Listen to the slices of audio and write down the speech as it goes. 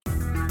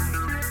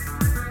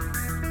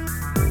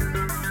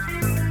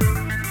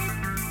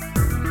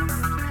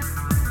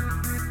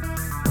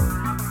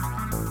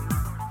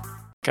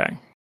Okay.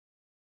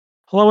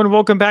 Hello and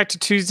welcome back to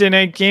Tuesday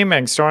Night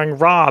Gaming, starring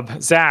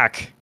Rob,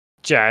 Zach,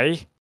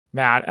 Jay,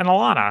 Matt, and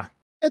Alanna.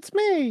 It's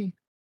me.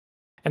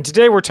 And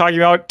today we're talking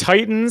about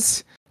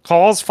Titans,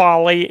 Call's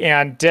Folly,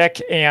 and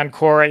Dick and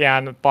Corey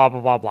and blah,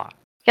 blah, blah, blah.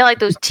 Yeah, like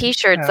those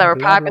t-shirts that were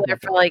blah, blah, popular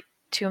blah, for like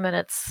 2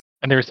 minutes.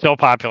 And they're still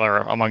popular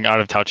among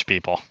out-of-touch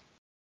people.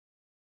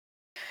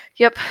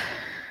 Yep.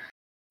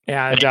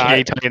 And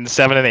Titans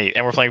 7 and 8,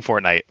 and we're playing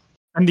Fortnite.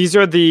 And these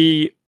are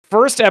the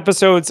first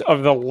episodes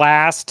of the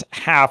last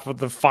half of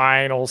the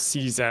final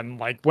season.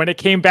 Like, when it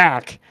came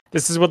back,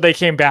 this is what they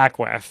came back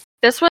with.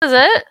 This was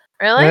it?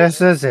 Really?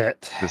 This is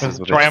it. This is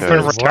what it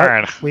Triumphant says.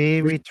 return. What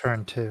we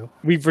return to.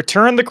 We've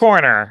returned the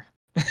corner.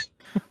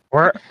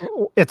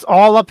 It's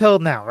all uphill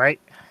now, right?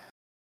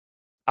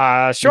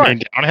 Sure. You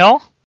mean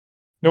downhill?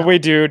 No way,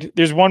 dude.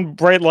 There's one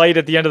bright light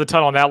at the end of the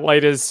tunnel, and that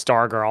light is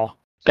Stargirl.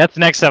 That's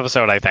next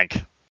episode, I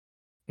think.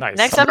 Nice.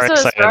 Next I'm very episode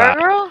is excited about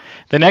it. Stargirl?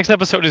 The next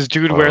episode is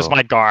Dude, Where's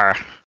My Gar?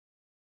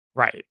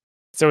 Right.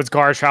 So it's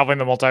Gar traveling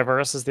the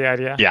multiverse is the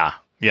idea? Yeah.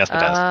 Yes, it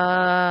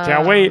does.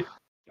 Can't wait.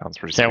 Sounds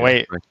pretty Can't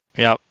scary. wait.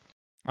 Yep.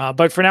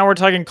 But for now, we're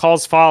talking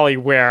Call's Folly,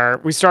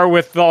 where we start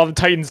with all the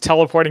Titans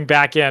teleporting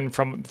back in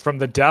from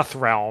the Death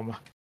Realm.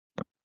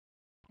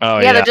 Oh,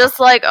 yeah, they're just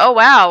like, oh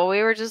wow,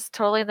 we were just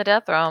totally in the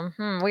death realm.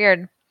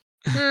 Weird.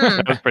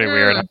 That was pretty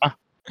weird. Huh?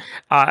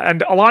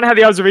 And Alanna had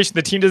the observation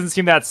the team doesn't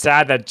seem that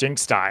sad that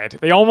Jinx died.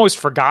 They almost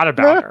forgot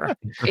about her.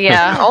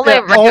 Yeah, only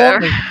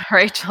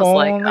Rachel's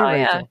like, Only oh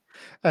yeah.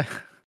 Rachel.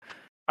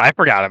 I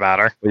forgot about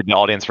her. The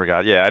audience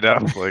forgot. Yeah, I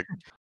know. Like,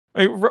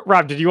 Wait,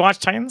 Rob, did you watch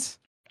Titans?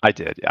 I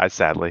did. I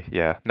sadly,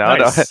 yeah. No,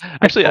 Nice. no.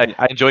 Actually,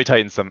 I enjoy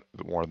Titans some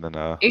more than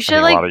You should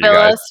I think a lot like of you bill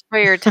guys. us for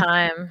your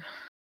time.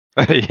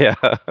 Yeah.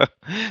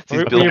 These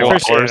We billable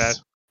appreciate hours.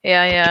 it.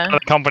 Yeah, The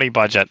company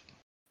budget.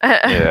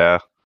 yeah. Yeah.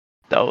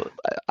 No,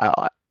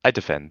 I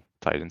defend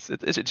Titans.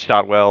 It's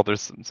shot well.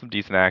 There's some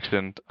decent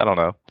action. I don't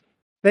know.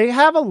 They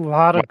have a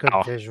lot of good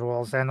Wow.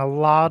 visuals and a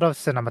lot of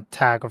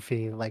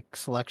cinematography, like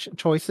selection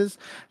choices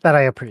that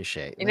I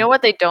appreciate. You know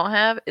what they don't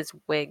have is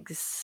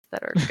wigs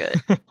that are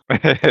good.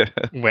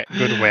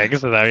 Good wigs,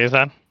 is that what you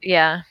said?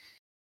 Yeah.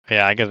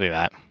 Yeah, I can do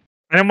that.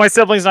 I know my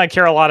siblings and I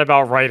care a lot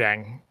about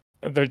writing,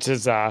 which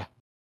is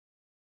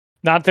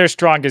not their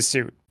strongest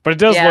suit, but it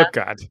does Yeah. look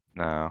good.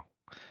 No.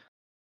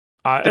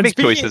 They They make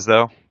choices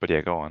though. But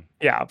yeah, go on.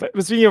 Yeah, but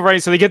speaking of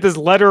writing, so they get this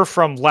letter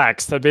from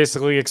Lex that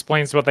basically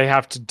explains what they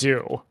have to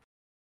do.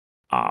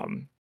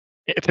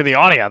 To the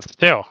audience,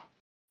 too.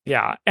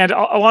 Yeah, and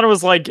Alanna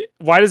was like,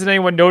 "Why doesn't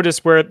anyone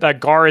notice where that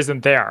Gar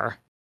isn't there,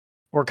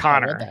 or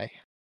Connor?"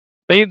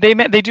 They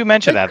do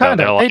mention that, though.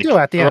 Kinda, They're like, they do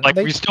at the they're end. like,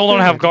 They we still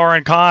don't have do. Gar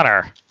and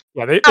Connor.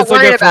 Yeah, Not it's like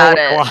worried a about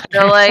throwaway it. line.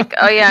 They're like,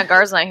 oh yeah,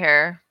 Gar's not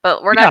here.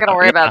 But we're not Yeah, gonna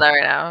worry about yeah. that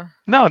right now.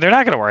 No, they're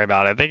not going to worry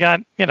about it. They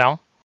got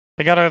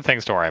other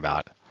things to worry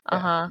about.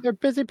 Uh-huh. They're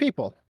busy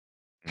people.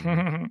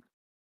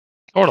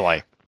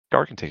 Totally.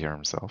 Gar can take care of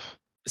himself.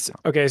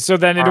 Okay, so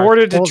then in Alright,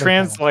 order to hold it down.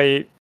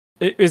 translate,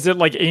 is it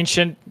like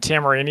ancient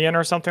Tamaranian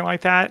or something like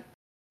that?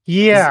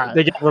 Yeah.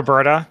 They get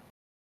Roberta.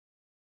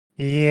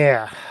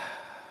 Yeah.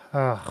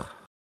 Ugh.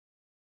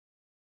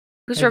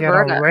 Who's They get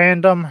Roberta? a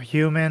random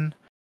human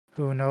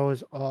who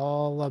knows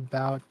all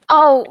about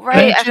Oh,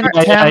 right. ancient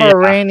Yeah.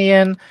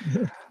 Tamaranian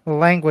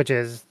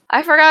languages.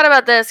 I forgot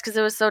about this because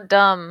it was so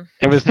dumb.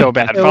 It was so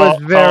bad. It was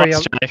very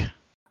us, Jay.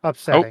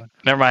 Upsetting.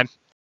 Never mind.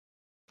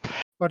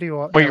 What do you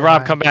want? Wait, never Rob,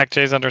 mind. come back.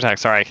 Jay's under attack.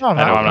 Sorry. No, I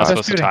know I'm not just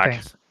supposed to shooting talk.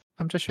 things.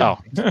 I'm just shooting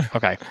Oh. things.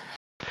 Okay.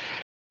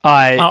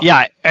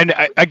 Yeah, and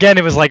again,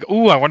 it was like,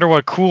 ooh, I wonder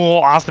what cool,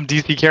 awesome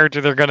DC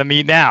character they're going to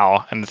meet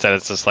now. And instead,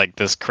 it's just like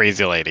this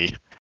crazy lady.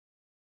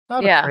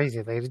 Not Yeah. a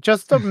crazy lady,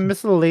 just a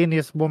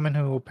miscellaneous woman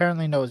who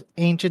apparently knows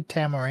ancient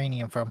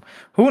Tamaranian from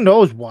who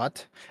knows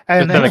what,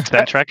 and Just an then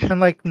eccentric. and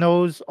like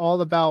knows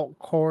all about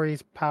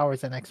Corey's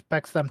powers and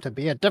expects them to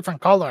be a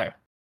different color.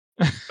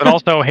 But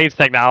also hates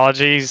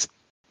technologies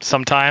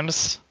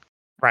sometimes.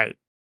 Right.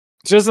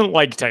 She doesn't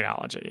like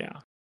technology, yeah.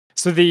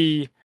 So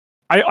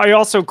I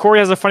also Corey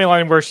has a funny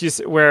line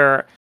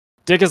where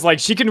Dick is like,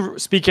 she can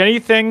speak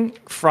anything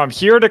from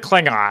here to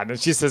Klingon, and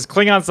she says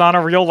Klingon's not a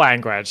real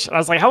language. And I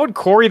was like, how would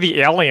Corey the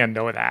alien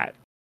know that?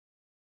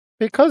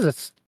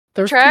 Because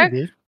there's Track?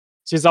 TV.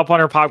 She's up on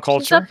her pop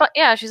culture.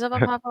 She's up on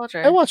pop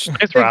culture. I watch.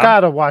 Nice, They Rob.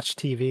 gotta watch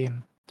TV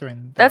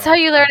during. That's how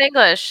you learn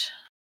English.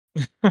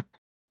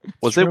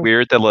 Was true. it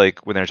weird that like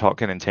when they're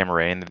talking in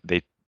Tamarane,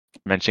 they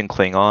mention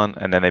Klingon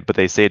and then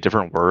they say a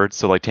different word?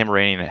 So like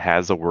Tamaranian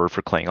has a word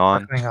for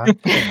Klingon. I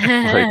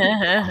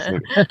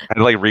had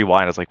to like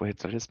rewind. I was like, wait,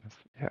 did I just miss?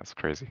 Yeah, it's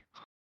crazy.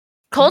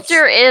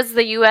 Culture is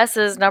the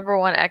US's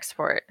 #1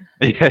 export.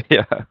 Yeah,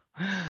 yeah.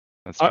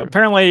 That's true.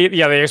 Apparently,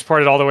 yeah, they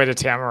exported all the way to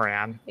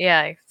Tamaran.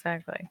 Yeah,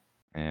 exactly.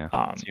 Yeah, it's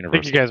I think you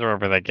universal. guys are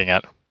overthinking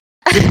it.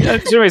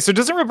 Anyway, so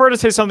doesn't Roberta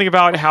say something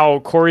about how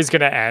Corey's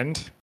going to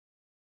end?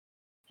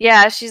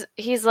 Yeah,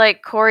 he's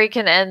like, Corey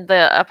can end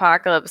the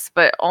apocalypse,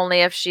 but only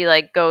if she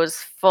like goes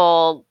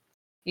full,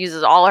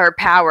 uses all her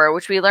power,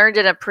 which we learned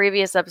in a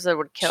previous episode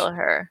would kill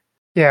her.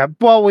 Yeah.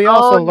 Well, we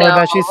also Oh, learned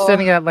that she's no.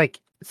 sitting at like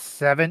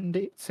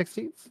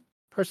 60%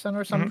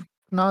 or some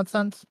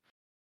nonsense.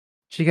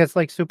 She gets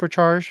like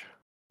supercharged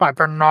by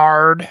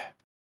Bernard.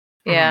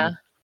 Yeah.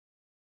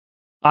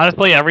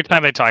 Honestly, every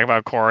time they talk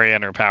about Corey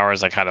and her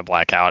powers, I kind of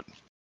black out.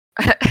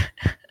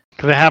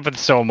 Because it happens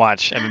so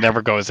much, and it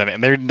never goes in.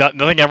 And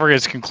nothing ever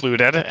is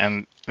concluded,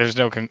 and there's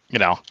no, it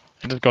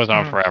just goes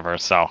on forever.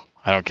 So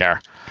I don't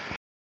care.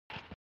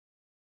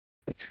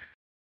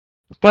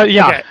 But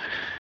yeah. Okay.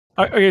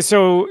 Okay,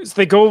 so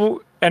they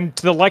go and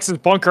to the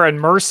Lexus bunker, and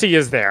Mercy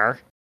is there.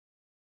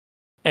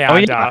 And,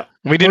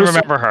 we didn't Mercy,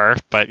 remember her,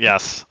 but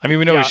yes. I mean,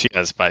 we know who she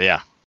is, but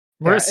yeah.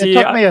 Mercy.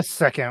 It took me a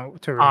second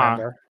to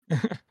remember.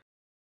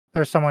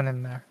 There's someone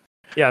in there.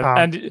 Yeah,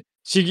 and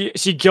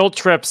she guilt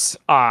trips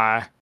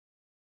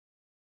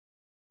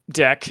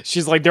Dick.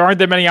 She's like, there aren't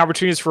that many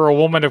opportunities for a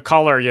woman of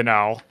color, you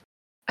know.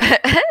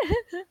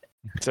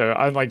 So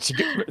I'm like,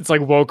 it's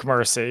like woke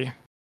Mercy.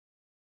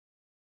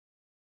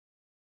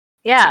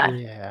 Yeah.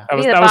 Yeah.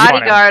 He's a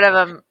bodyguard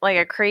of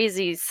a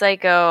crazy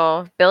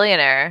psycho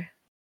billionaire.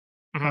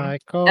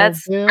 Psycho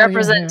That's billionaire.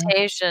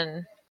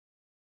 representation.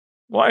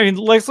 Well, I mean,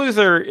 Lex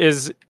Luthor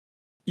is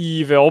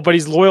evil, but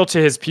he's loyal to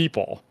his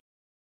people.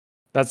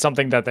 That's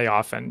something that they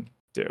often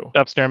do.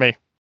 That's near me.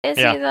 Is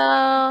he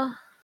though?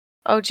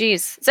 Oh,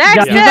 geez.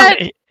 Zach's he's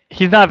dead!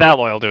 He's not that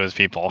loyal to his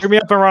people. Bring me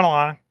up and run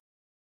along.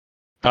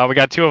 We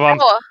got two of them.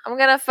 Oh, I'm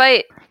gonna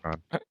fight.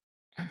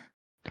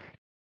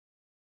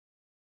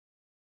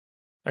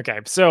 Okay,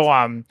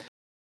 so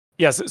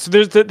yes, so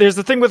there's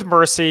the thing with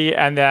Mercy,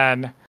 and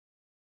then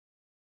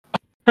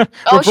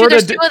oh, shoot,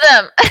 there's two of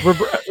them.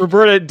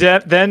 Roberta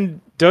then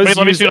does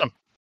let me use shoot him.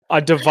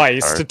 a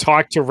device to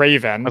talk to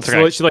Raven. That's so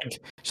okay.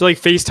 she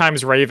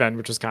FaceTimes Raven,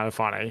 which was kind of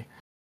funny.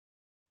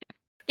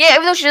 Yeah,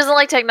 even though she doesn't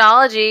like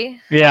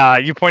technology. Yeah,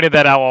 you pointed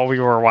that out while we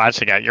were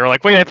watching it. You were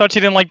like, wait, I thought she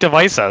didn't like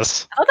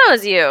devices. I thought that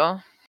was you.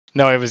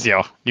 No, it was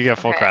you. You get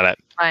full credit.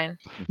 Fine.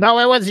 No,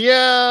 it was you.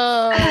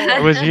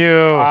 It was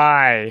you.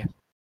 Hi.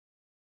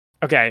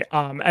 Okay,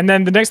 and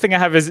then the next thing I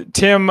have is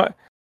Tim.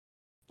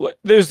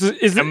 Is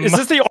this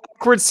the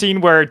awkward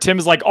scene where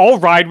Tim's like, "I'll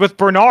ride with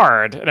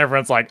Bernard," and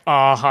everyone's like,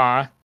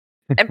 "Uh-huh."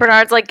 And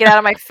Bernard's like, "Get out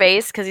of my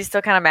face," because he's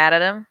still kind of mad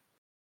at him.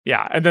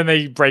 Yeah, and then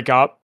they break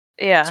up.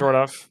 Yeah. Sort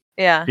of.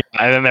 Yeah.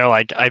 And then they're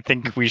like, I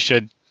think we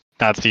should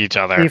not see each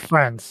other. Be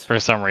friends. For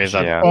some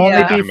reason. Yeah.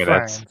 Only be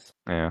friends.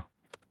 Yeah.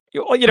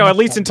 Well, at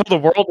least until the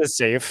world is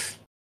safe.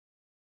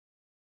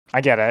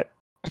 I get it.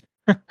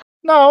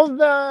 No,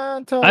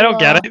 until I don't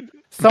get it.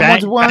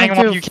 Someone's willing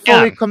to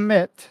fully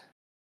commit.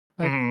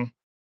 Mm-hmm.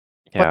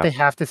 But they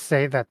have to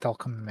say that they'll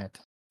commit.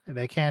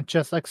 They can't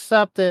just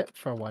accept it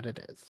for what it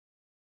is.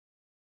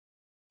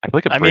 I feel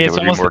like a breakup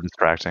would be more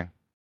distracting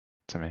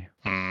to me.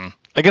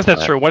 I guess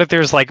that's true. What if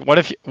there's what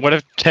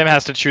if Tim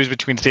has to choose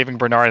between saving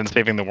Bernard and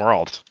saving the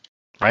world?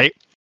 Right?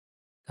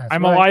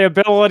 I'm a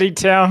liability,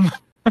 Tim.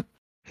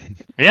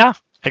 Yeah,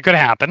 it could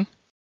happen.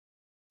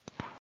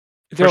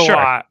 For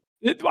sure.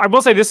 I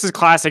will say this is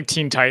classic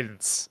Teen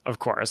Titans, of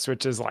course,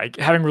 which is like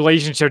having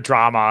relationship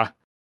drama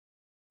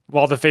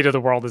while the fate of the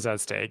world is at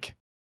stake.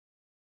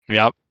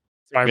 Yep.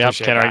 So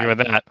can't argue with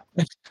that.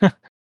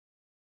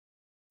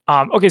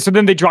 Okay, so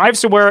then they drive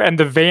somewhere and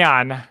the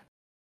van,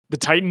 the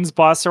Titans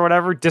bus or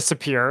whatever,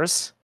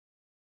 disappears,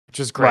 which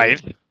is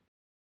great. Right.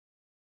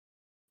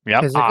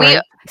 Yep.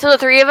 So the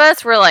three of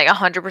us were like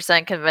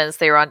 100% convinced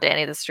they were on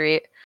Danny the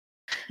Street.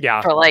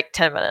 Yeah. For like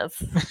 10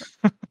 minutes.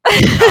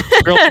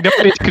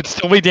 Nobody could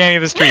still be Danny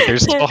the Street.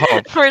 There's still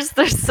hope. There's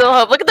still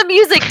hope. Look at the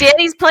music.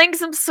 Danny's playing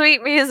some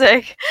sweet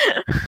music.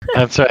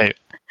 That's right.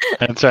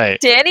 That's right.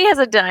 Danny has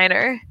a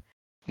diner.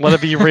 Let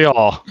it be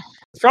real.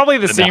 It's probably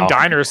the same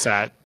diner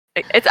set.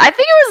 I think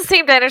it was the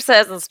same diner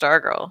set as in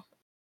Stargirl.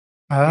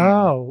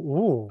 Oh,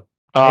 ooh.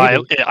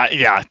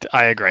 Yeah,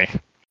 I agree.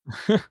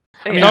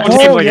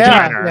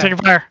 Take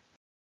fire.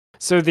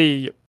 So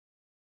they're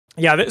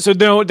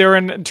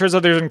in. Turns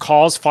out they're in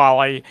Call's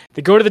Folly.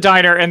 They go to the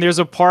diner, and there's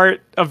a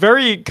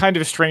very kind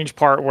of strange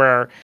part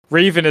where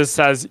Raven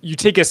says, "You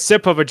take a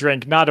sip of a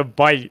drink, not a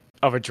bite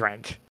of a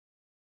drink."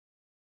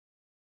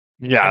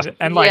 Yeah,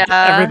 and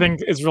everything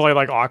is really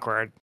like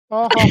awkward.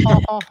 What?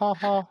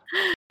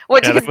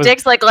 Because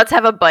Dick's like, "Let's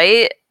have a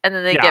bite," and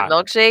then they get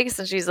milkshakes,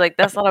 and she's like,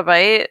 "That's not a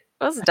bite."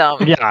 That's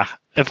dumb. Yeah,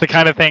 it's the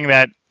kind of thing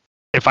that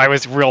if I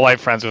was real life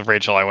friends with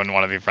Rachel, I wouldn't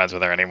want to be friends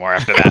with her anymore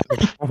after that.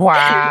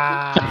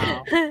 Wow.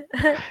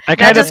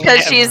 Not just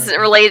because she's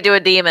related to a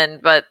demon,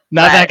 but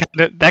not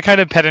that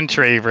kind of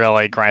pedantry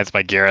really grinds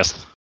my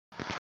gears.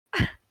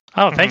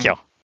 Oh, thank you.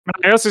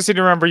 I also seem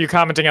to remember you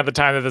commenting at the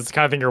time that that's the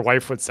kind of thing your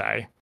wife would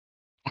say.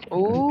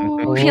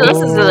 Ooh, he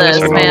listens to this,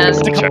 man.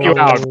 Check you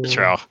out,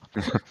 True.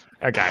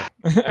 Okay.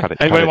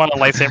 Anybody want a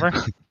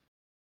lightsaber?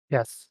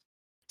 Yes.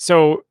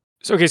 So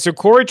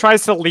Corey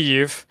tries to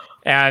leave,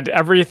 and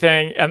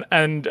everything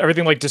and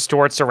everything like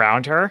distorts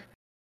around her.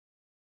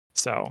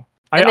 So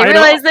they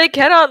realize they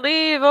cannot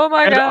leave. Oh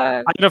my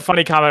god! I had a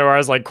funny comment where I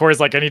was like, Corey's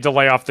like, I need to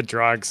lay off the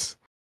drugs.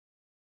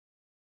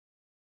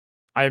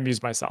 I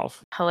amused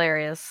myself.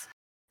 Hilarious.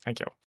 Thank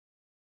you.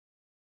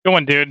 Good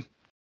one, dude.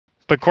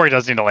 But Corey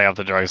does need to lay off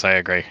the drugs. I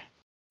agree.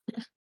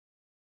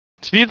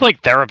 She needs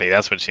like therapy.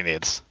 That's what she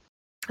needs.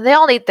 They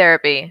all need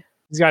therapy.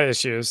 He's got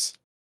issues.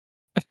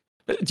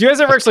 Do you guys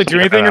ever actually do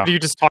I don't anything, or know. do you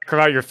just talk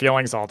about your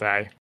feelings all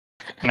day?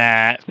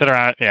 Nah, sit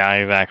around. Yeah,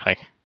 exactly.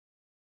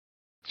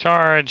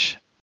 Charge.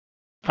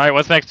 All right,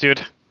 what's next,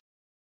 dude?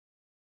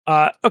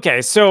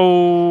 Okay,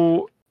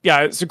 so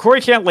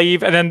Corey can't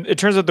leave, and then it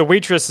turns out the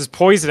waitress is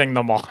poisoning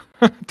them all.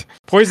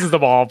 Poisons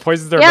them all.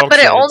 Poisons their Yeah, milkshakes. but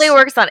it only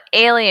works on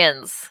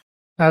aliens.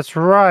 That's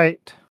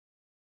right.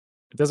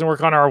 It doesn't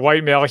work on our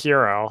white male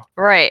hero.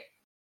 Right.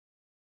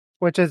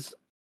 Which is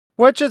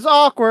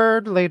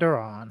awkward later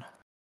on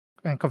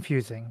and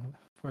confusing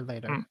for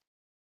later.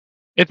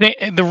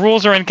 The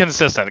rules are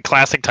inconsistent.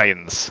 Classic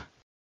Titans.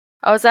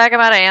 Oh, Zach, I'm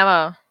out of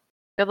ammo.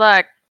 Good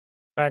luck.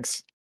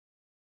 Thanks.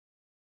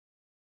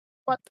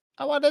 What?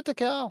 I wanted to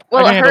kill. Will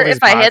can it handle hurt these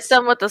if I hit bots.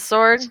 them with the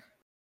sword?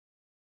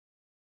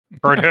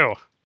 Bird who?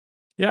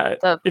 Yeah, if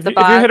The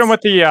you hit him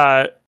bots?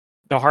 with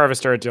the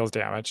harvester, it deals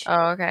damage.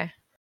 Oh, okay.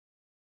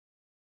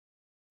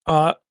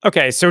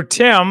 Okay, so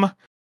Tim.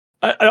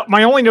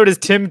 My only note is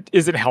Tim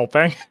isn't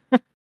helping.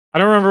 I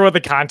don't remember what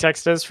the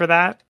context is for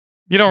that.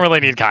 You don't really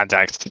need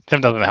context.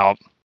 Tim doesn't help.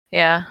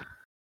 Yeah.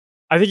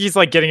 I think he's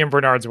like getting in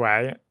Bernard's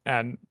way,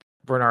 and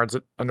Bernard's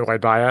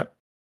annoyed by it.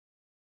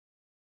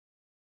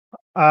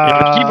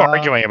 Yeah, they keep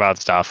arguing about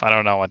stuff. I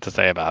don't know what to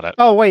say about it.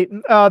 Oh wait,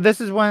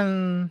 this is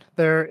when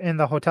they're in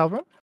the hotel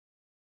room.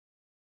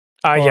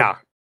 Yeah.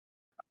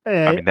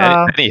 I mean,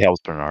 then he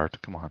helps Bernard.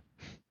 Come on.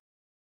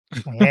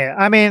 Yeah,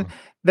 I mean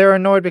they're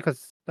annoyed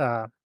because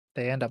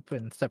they end up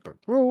in separate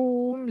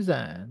rooms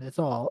and it's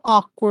all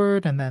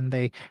awkward, and then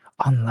they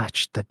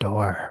unlatch the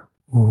door.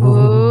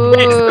 Ooh.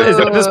 Is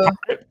that this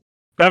part?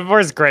 That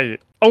part is great.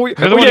 They're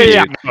the one who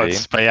take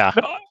notes, but yeah.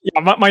 No,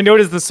 yeah, my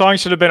note is the song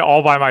should have been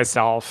all by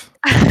myself.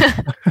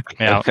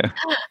 Yeah.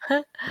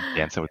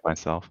 Dancing with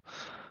myself.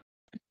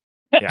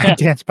 Yeah.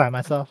 Dance by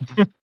myself.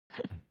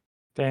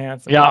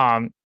 Dance.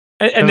 Yeah.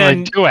 And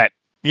then do it.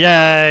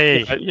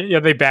 Yay. yeah,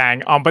 they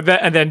bang. But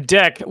then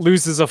Dick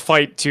loses a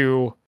fight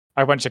to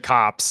a bunch of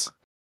cops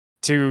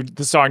to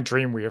the song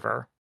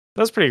Dreamweaver.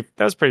 That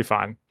was pretty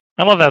fun.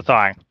 I love that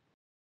song.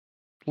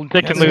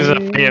 Dick can lose a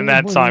fight in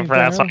that song for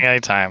that Dreamweaver. song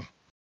anytime.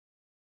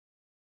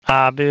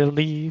 I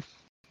believe.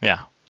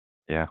 Yeah.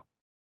 Yeah.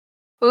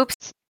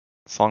 Oops.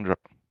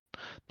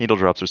 Needle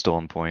drops are still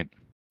on point.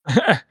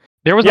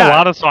 There was Yeah. a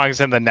lot of songs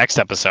in the next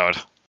episode.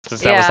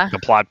 Since that was like the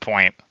plot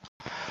point.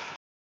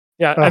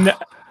 Yeah, and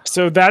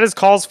so that is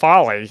Call's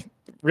Folly.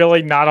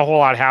 Really, not a whole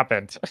lot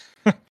happened.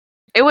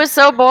 It was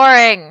so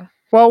boring.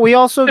 Well, we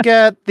also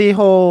get the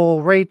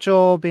whole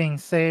Rachel being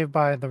saved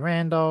by the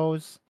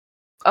randos.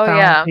 Oh, town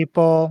yeah.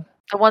 people.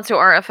 The ones who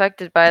aren't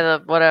affected by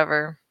the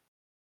whatever.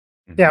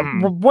 Yeah,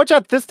 Mhm. which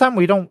at this time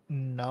we don't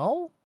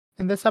know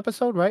in this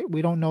episode, right?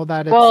 We don't know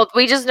that it's Well,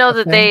 we just know a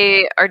that thing.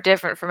 they are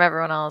different from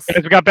everyone else.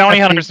 Guys, we got bounty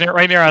That's hunters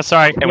right near us.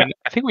 Sorry. And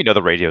I think we know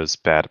the radio's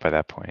bad by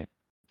that point,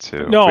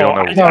 too. No, we don't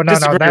know. No, I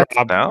disagree, that's-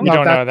 Rob. No? We no,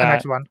 don't that's know the that.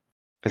 next one.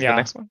 Is Yeah. the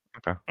next one?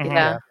 Okay. Mhm.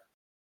 Yeah.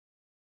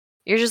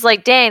 You're just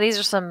like, dang, these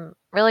are some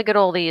really good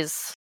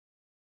oldies.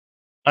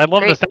 I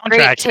love Great, the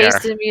great soundtrack here.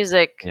 taste in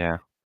music. Yeah.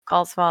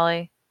 Calls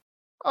Folly.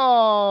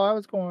 Oh, I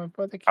was going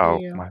for the Oh,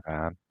 kill. my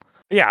bad.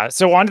 Yeah,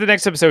 so on to the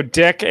next episode,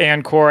 Dick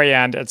and Corey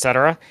and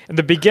etc. In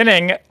the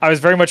beginning, I was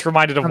very much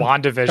reminded of Gonna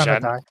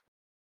WandaVision, die.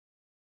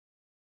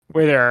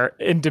 where they're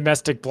in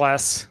domestic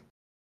bliss.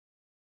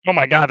 Oh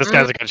my god, this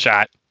guy's a good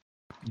shot.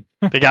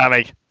 They got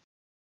me.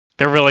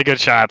 They're really good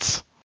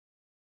shots.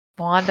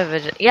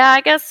 WandaVision. Yeah,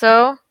 I guess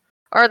so.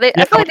 Or they.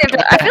 Yeah, I feel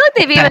like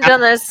they've even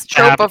done this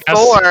trope yes.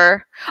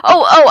 before.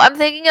 Oh, I'm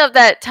thinking of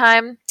that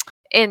time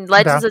in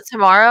Legends of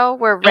Tomorrow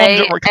where Ray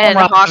and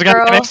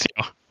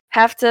Hawkgirl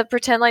have to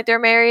pretend like they're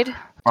married. Do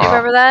you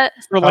remember that?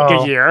 For like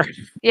Oh. a year.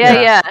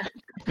 Yeah.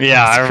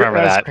 Yeah, I remember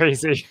That's that.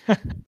 crazy.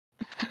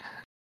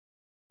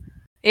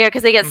 Yeah,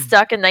 because they get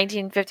stuck in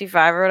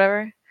 1955 or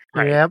whatever.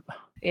 Right. Yep.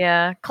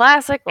 Yeah,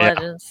 classic Yeah.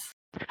 Legends.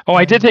 Oh,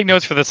 I did take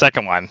notes for the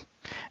second one.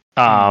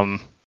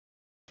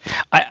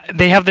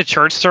 They have the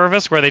church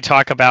service where they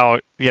talk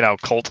about,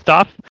 cult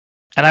stuff.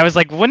 And I was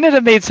like, wouldn't it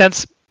have made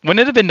sense? Wouldn't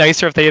it have been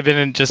nicer if they had been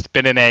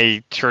in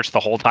a church the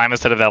whole time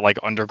instead of that like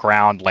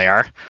underground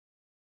lair?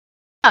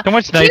 So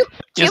much Do nice.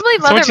 you so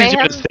believe much Mother easier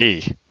Mayhem to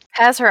see.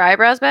 has her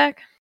eyebrows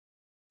back?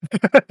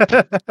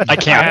 I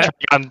can't.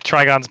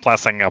 Trigon's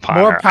blessing upon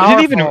More her. I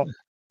powerful. didn't even.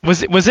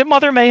 Was it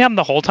Mother Mayhem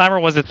the whole time, or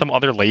was it some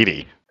other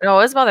lady? No,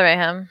 it was Mother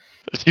Mayhem.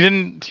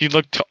 She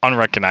looked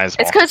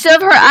unrecognizable. It's because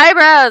of her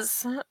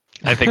eyebrows.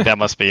 I think that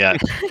must be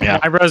it. Yeah,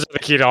 Eyebrows are the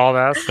key to all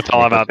this. it's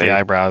all about the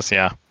eyebrows.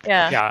 Yeah.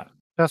 Yeah. Yeah.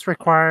 Just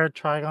required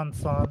Trigon's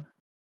son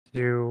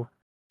to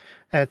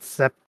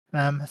accept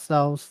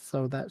themselves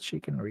so that she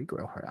can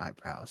regrow her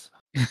eyebrows.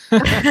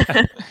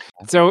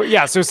 So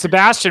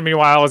Sebastian,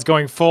 meanwhile, is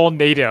going full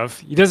native.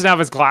 He doesn't have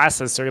his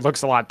glasses, so he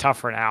looks a lot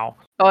tougher now.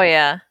 Oh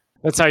yeah.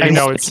 That's how you And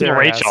know he's it's killing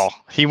serious. Rachel.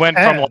 He went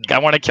from like I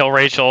want to kill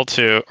Rachel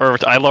to, or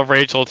I love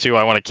Rachel to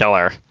I want to kill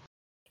her.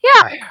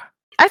 Yeah.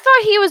 I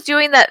thought he was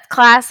doing that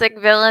classic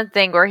villain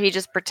thing where he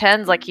just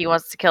pretends like he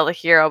wants to kill the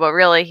hero, but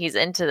really he's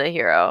into the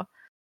hero.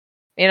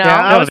 You know?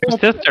 Yeah, I No, was their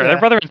hoping- sister, yeah. their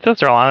brother and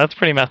sister, Alana. That's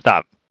pretty messed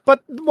up.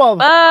 But well,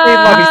 they Uh,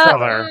 love each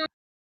other.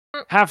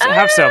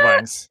 Half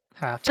siblings.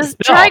 have Does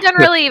to. Trigon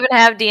really even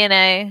have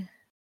DNA?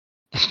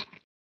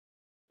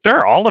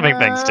 Sure, all living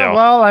things do.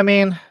 Well, I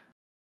mean,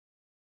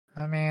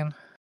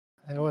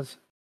 it was.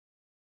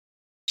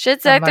 Shit,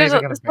 I'm Zach, not there's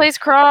even gonna this bring- place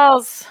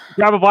crawls.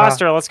 Grab a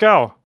blaster. Let's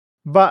go.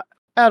 But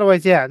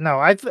otherwise, yeah, no.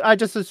 I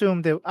just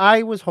assumed that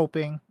I was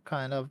hoping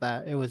kind of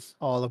that it was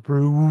all a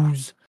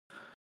ruse,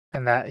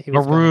 and that he A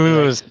was gonna be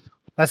like, ruse.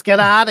 let's get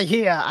out of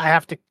here. I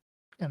have to,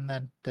 and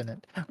then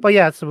didn't. But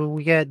yeah, so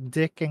we get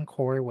Dick and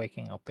Corey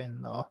waking up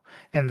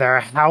in their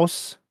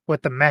house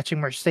with the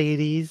matching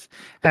Mercedes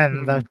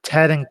and the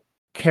Ted and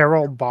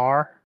Carol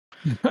bar.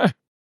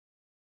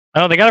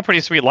 Oh, they got a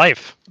pretty sweet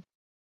life.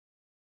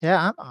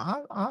 Yeah, Yeah.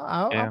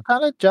 I'm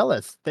kind of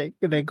jealous. They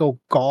go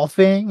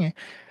golfing.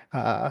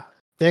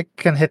 Dick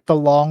can hit the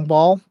long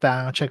ball.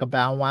 Bow chicka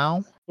bow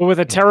wow. But with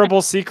a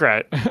terrible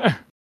secret.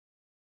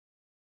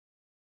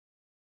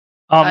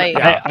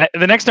 Yeah.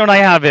 The next note I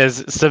have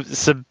is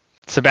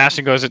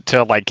Sebastian goes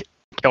to like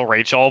kill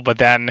Rachel, but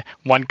then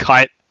one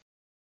cut,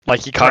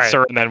 like he cuts Right.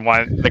 her, and then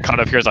the cut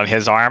appears on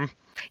his arm.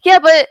 Yeah,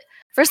 but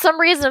for some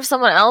reason, if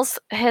someone else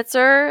hits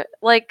her,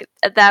 like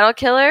that'll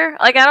kill her.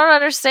 Like I don't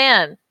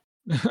understand.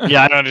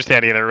 Yeah, I don't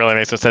understand either. It really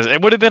makes no sense.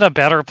 It would have been a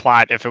better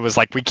plot if it was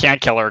like we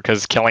can't kill her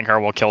because killing her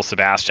will kill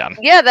Sebastian.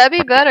 Yeah, that'd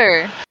be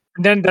better.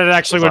 Then that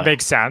actually would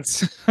make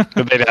sense.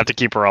 But they'd have to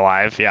keep her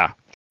alive. Yeah.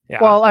 Yeah.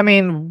 Well, I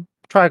mean,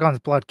 Trigon's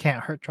blood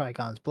can't hurt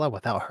Trigon's blood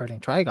without hurting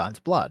Trigon's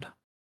blood.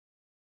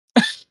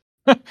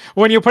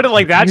 When you put it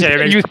like that, Jay, it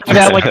makes You say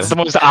that like it's the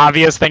most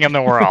obvious thing in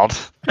the world.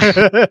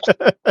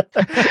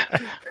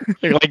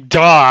 You're like,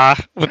 duh.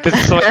 What this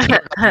is what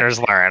kindergartners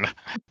learn.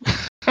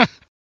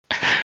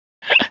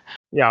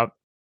 yeah.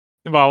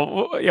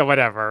 Well, yeah,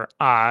 whatever.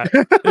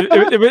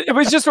 It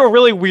was just a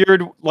really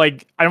weird.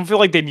 Like, I don't feel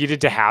like they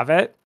needed to have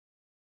it.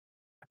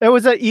 It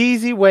was an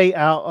easy way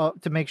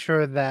out to make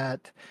sure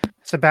that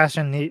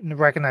Sebastian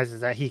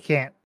recognizes that he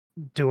can't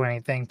do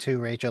anything to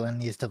Rachel and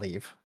needs to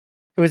leave.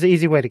 It was an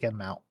easy way to get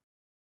him out.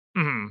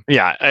 Mm-hmm.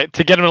 Yeah,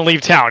 to get him to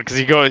leave town because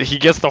he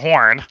gets the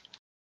horn,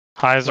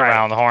 hides Right.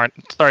 around the horn.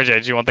 Sorry, Jay,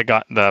 do you want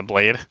the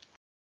blade?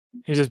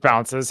 He just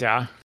bounces.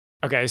 Yeah.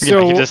 Okay. Yeah,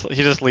 So he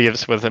just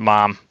leaves with his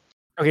mom.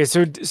 okay.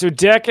 So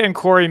Dick and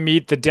Corey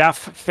meet the deaf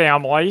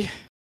family,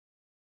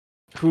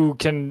 who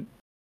can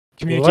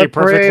communicate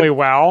perfectly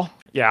well.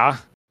 Yeah.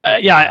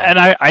 Yeah, and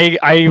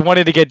I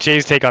wanted to get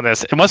Jay's take on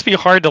this. It must be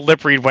hard to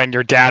lip read when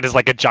your dad is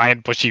like a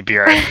giant bushy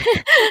beard.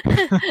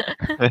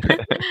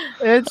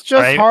 It's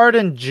just Right? hard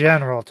in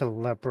general to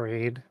lip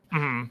read.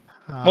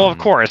 Mm-hmm. Well, of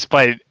course,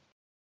 but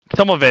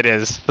some of it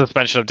is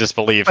suspension of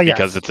disbelief Oh, yes.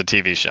 because it's a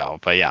TV show.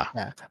 But yeah.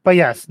 Yeah, but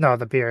yes, no,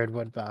 the beard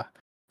would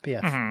be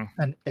Mm-hmm.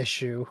 an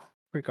issue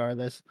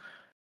regardless.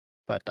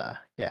 But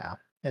yeah,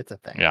 it's a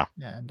thing. Yeah.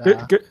 And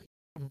Good.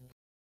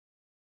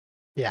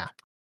 yeah.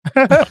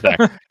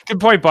 Good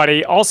point,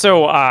 buddy.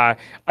 Also, I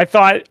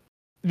thought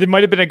there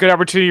might have been a good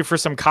opportunity for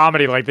some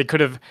comedy. Like they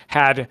could have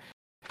had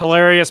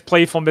hilarious,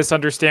 playful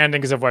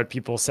misunderstandings of what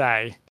people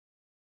say.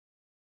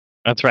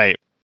 That's right.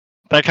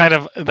 That kind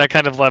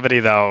of levity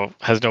though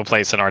has no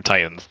place in our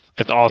Titans.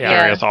 It's all Yeah.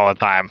 serious all the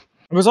time.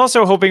 I was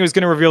also hoping it was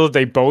going to reveal that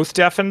they both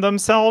deafened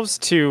themselves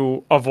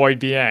to avoid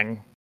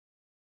being,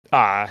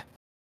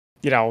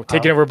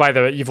 taken over by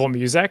the evil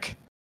music.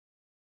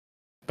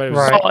 But it was,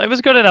 Right. Well, it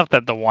was good enough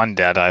that the one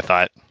did, I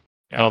thought.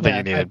 I don't think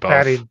you needed both.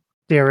 Patty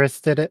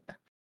Dearest did it.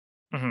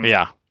 Mhm.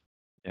 Yeah.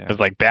 Yeah. It was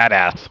like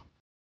badass.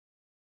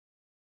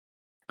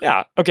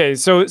 Yeah. Okay.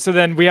 So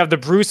then we have the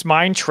Bruce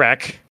mind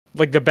trick,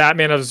 like the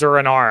Batman of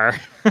Zur-En-Arr,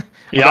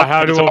 Yeah. about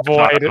how to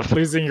avoid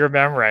losing your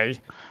memory.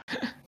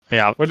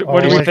 Yeah. What do we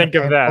Always think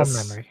a of painful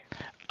this? memory.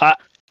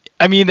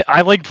 I mean,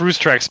 I like Bruce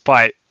tricks,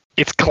 but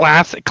it's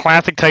classic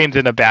Titans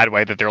in a bad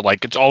way that they're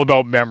like, it's all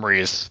about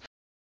memories.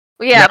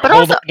 Yeah, but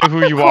hold also on to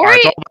who you are. Corey,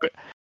 It's all about-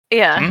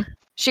 yeah, Hmm?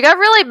 she got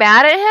really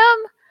mad at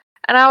him,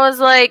 and I was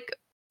like,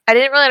 I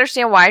didn't really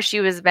understand why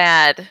she was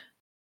mad.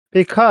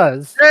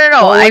 Because No,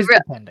 always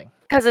depending.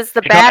 because it's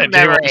the Because- bad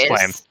Jay will memories.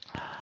 explain.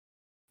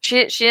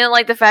 She didn't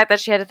like the fact that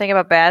she had to think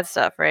about bad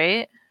stuff,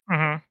 right?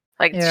 Mm-hmm.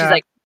 Like she's Yeah.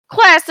 like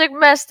classic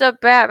messed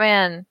up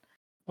Batman.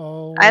 I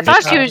Always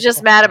thought she was have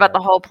just mad about the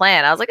to- whole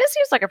plan. I was like, this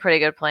seems like a pretty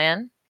good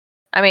plan.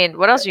 I mean,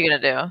 what else are you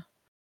gonna do?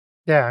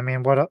 Yeah, I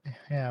mean,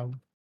 yeah.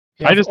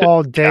 You I have just-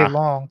 all day yeah.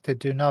 long to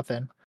do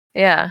nothing.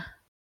 Yeah.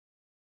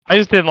 I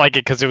just didn't like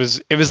it because it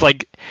was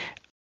like,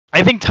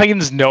 I think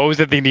Titans knows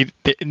that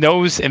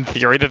knows in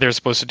theory that they're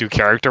supposed to do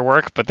character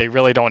work, but they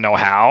really don't know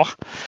how.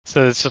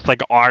 So it's just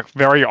like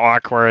very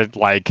awkward.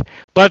 Like,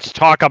 let's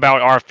talk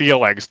about our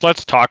feelings.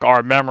 Let's talk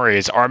our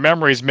memories. Our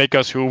memories make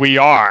us who we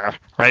are.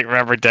 Right?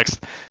 Remember Dick's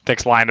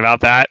line about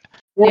that?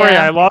 Corey,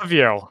 Yeah. I love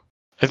you.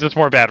 It's just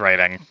more bad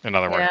writing. In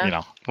other words,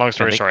 Yeah. long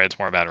story they- short, it's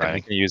more bad And they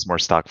writing. can use more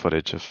stock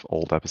footage of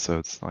old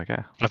episodes. Like,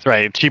 That's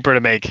right. Cheaper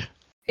to make.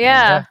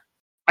 Yeah.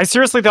 I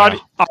seriously thought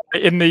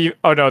in the.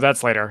 Oh no,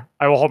 that's later.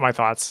 I will hold my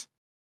thoughts.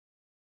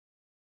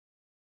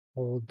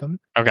 Hold them.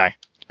 Okay.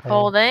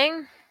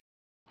 Holding.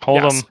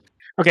 Hold Yes. them.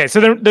 Okay,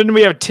 so then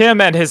we have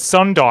Tim and his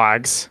sun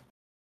dogs.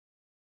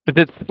 Is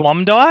it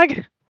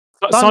Slumdog?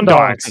 Sun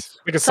dogs.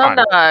 Like a Sun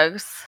sun.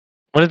 dogs.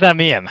 What does that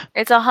mean?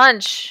 It's a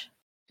hunch.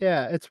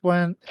 Yeah, it's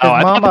when his Oh,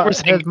 I thought they were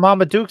saying- his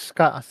Mama Duke's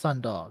got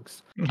sun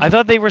dogs. I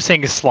thought they were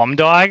saying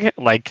Slumdog,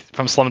 like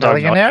from Slumdog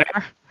Millionaire?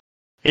 Millionaire.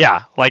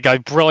 Yeah, like a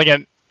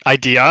brilliant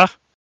idea,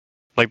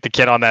 like the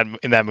kid on that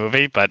in that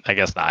movie, but I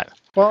guess not.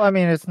 Well, I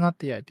mean, it's not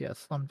the idea.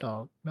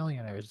 Slumdog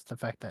Millionaire is the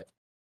fact that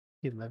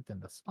he lived in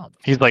the slums.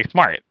 He's like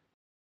smart.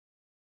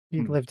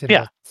 He lived in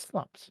Yeah. the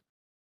slums.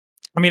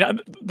 I mean,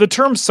 the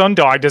term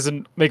sundog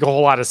doesn't make a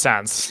whole lot of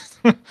sense.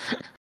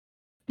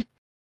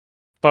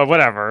 But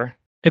whatever.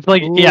 It's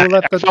like Ooh, yeah,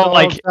 let I the felt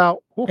like dogs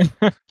out.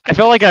 Ooh. I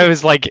felt like I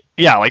was like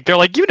yeah, like they're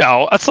like a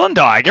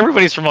Slumdog.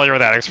 Everybody's familiar with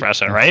that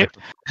expression, right?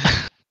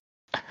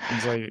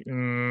 It's like,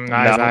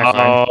 not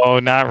exactly. No,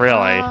 not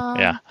really.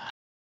 Yeah.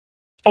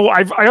 Oh,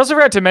 I also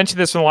forgot to mention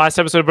this from the last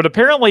episode, but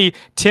apparently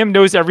Tim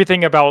knows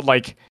everything about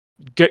like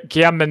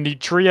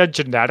gametria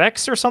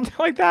genetics or something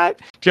like that.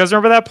 Do you guys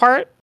remember that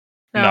part?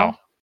 No.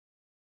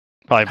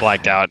 Probably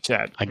blacked out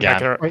Shit.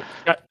 again. Wait.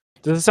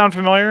 Does it sound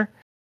familiar?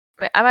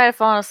 I might have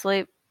fallen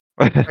asleep.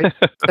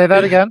 Say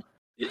that again.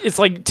 It's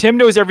like Tim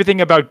knows everything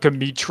about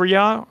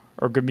gametria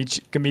or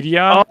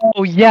gametia.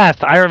 Oh yes,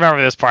 I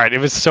remember this part. It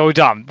was so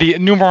dumb. The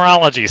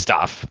numerology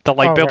stuff, the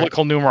like Oh, right.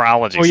 biblical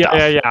numerology Oh, stuff.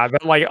 yeah.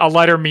 That, like a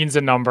letter means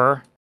a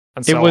number.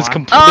 And It so was on.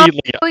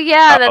 completely. Oh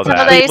yeah, that's how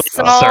that. they Completely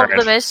solved absurd.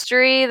 the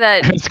mystery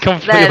that It's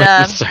completely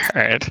that,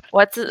 absurd.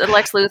 what's it,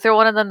 Lex Luthor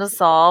wanted them to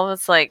solve.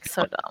 It's like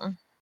so dumb.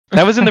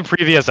 That was in the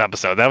previous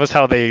episode. That was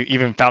how they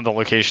even found the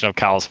location of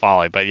Cal's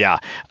Folly. But yeah,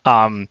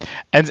 and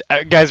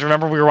guys,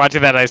 remember we were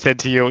watching that? And I said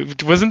to you,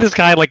 wasn't this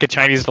guy like a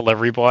Chinese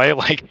delivery boy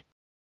like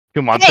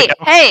 2 months ago?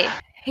 Hey,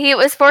 he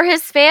was for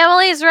his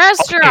family's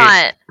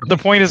restaurant. The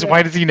point is,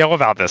 why does he know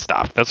about this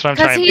stuff? That's what I'm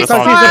Because trying. he's that's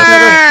all Because I'm he's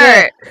a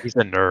saying. smart. He's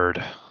a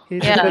nerd.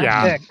 He's Yeah. a good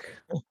Yeah. dick.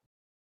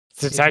 It's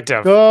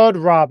detective. Good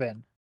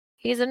Robin.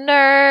 He's a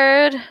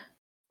nerd.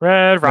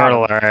 Red Nerd Robin.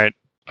 alert.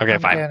 Okay,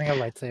 I'm fine. getting a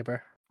lightsaber.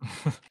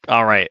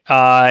 All right.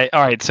 All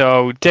right.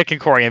 So Dick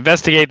and Corey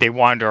investigate. They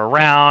wander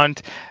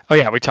around. Oh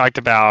yeah, we talked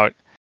about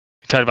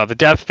the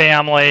Death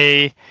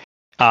family.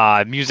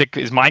 Music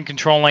is mind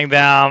controlling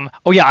them.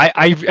 Oh yeah,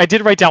 I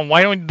did write down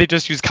why don't they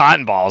just use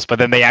cotton balls? But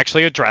then they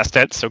actually addressed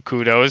it. So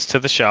kudos to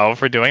the show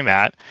for doing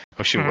that.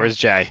 Oh shoot, where's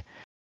Jay?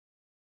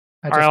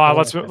 All right,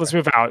 let's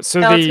move out. So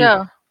Let's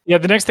go.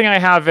 the next thing I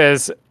have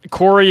is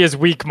Corey is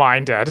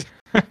weak-minded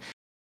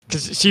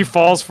because she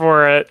falls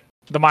for it,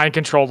 the mind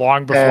control,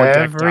 long before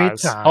Every Dick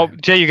does. time. Oh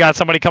Jay, you got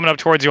somebody coming up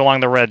towards you along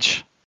the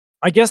ridge.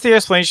 I guess the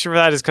explanation for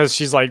that is because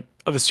she's like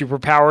the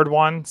super-powered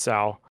one.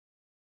 So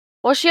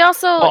Well, she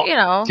also,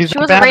 Well, she's she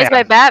a wasn't raised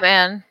by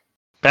Batman.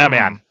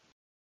 Batman. Batman.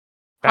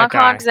 that Honk guy.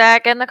 honk,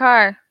 Zach, in the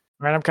car.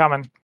 Right, I'm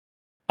coming.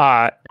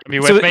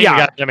 You So, with me? yeah. You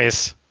got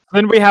enemies.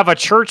 Then we have a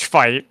church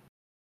fight.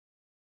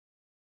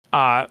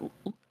 A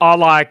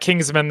la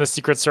Kingsman: The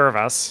Secret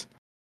Service,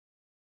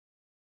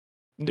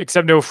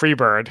 except no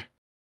Freebird.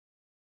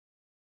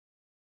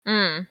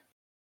 Mm,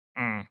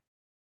 Mm.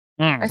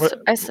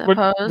 I suppose.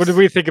 What did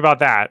we think about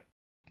that?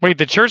 Wait,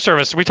 the church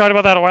service. We talked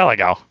about that a while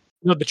ago.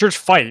 No, the church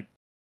fight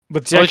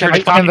with Oh, the Dick church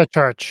and fight. In the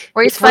church.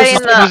 Where he's Where's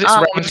fighting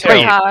the- the it's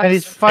great. cops. And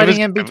he's fighting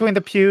was- in between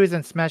the pews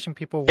and smashing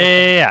people. With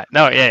Yeah.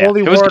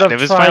 Holy It was word good. of It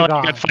was finally a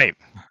Trigon. good fight.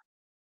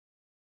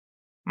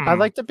 I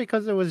liked it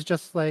because it was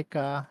just like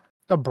a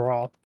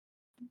brawl.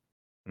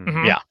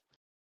 Mhm. Yeah.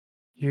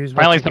 Use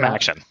what Finally you some got.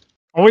 action.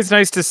 Always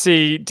nice to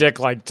see Dick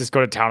like just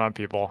go to town on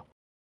people.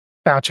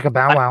 Bow chicka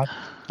bow wow.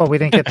 But we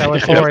didn't get that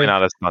with Definitely Corey.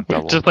 not a stunt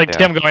double. Just like yeah.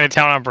 Tim going to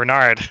town on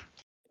Bernard.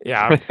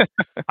 Yeah,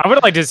 I would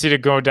have liked to see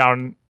it go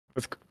down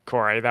with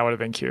Corey. That would have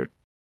been cute.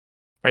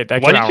 Wait,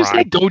 that What came did you out say?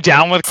 wrong. Go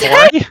down with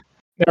Corey?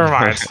 Never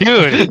mind.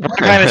 Dude, what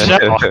kind of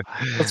show?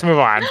 Let's move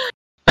on.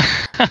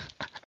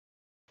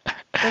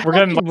 There's We're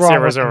getting nothing wrong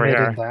lightsabers with over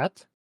admitting here.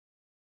 That.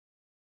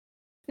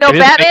 No, It is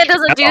Batman making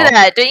doesn't do sense.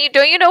 that.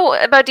 Don't you know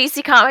about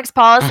DC Comics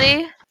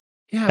policy?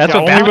 Yeah, That's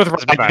Yeah, what only Batman with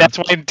does. Robin. That's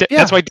why.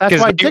 That's why Dick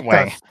is Dick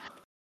Nightwing.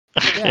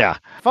 does. Yeah,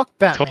 Fuck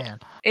Batman.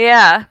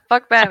 Yeah,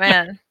 fuck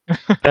Batman.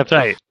 that's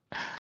right.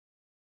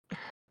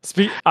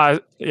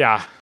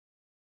 Yeah.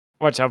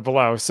 Watch out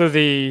below. So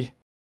the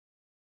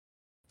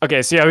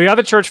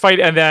other church fight,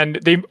 and then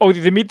they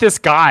meet this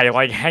guy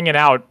like hanging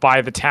out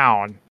by the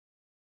town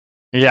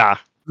Yeah.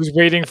 who's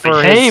waiting for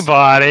Like, hey, his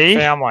buddy.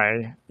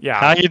 family. Yeah,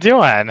 How you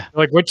doing?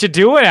 like what you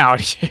doing out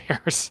here?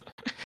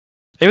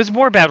 It was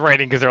more bad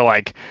writing because they're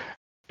like,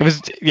 it was,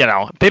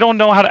 they don't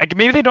know how to,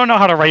 maybe they don't know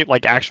how to write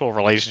like actual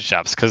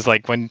relationships. Because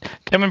like when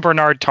Tim and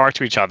Bernard talk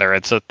to each other,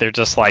 they're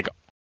just like,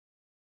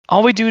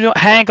 all we do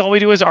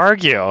is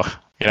argue.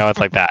 It's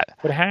like that.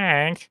 But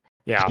Hank,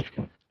 yeah.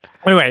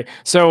 Anyway,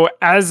 so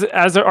as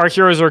our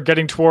heroes are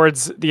getting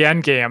towards the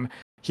end game,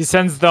 he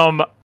sends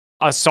them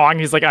a song.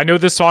 He's like, I know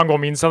this song will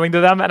mean something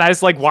to them, and I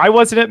was like, why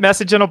wasn't it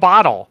Message in a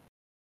Bottle?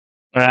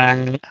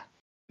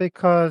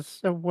 Because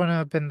it wouldn't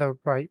have been the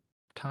right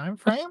time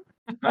frame.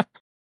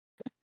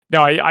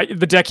 No,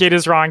 the decade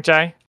is wrong,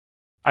 Jay.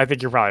 I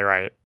think you're probably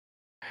right.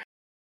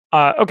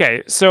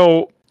 Okay,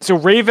 so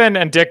Raven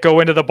and Dick go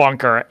into the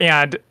bunker,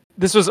 and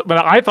this was when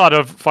I thought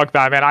of fuck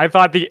Batman. I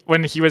thought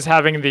when he was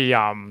having the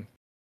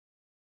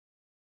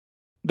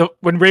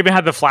when Raven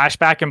had the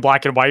flashback in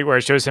black and white where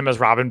it shows him as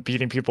Robin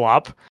beating people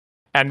up,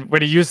 and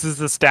when he uses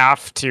the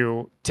staff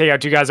to take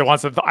out 2 guys at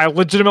once, I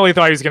legitimately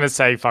thought he was going to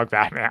say "fuck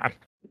Batman."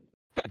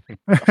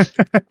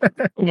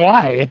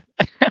 Why?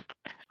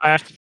 I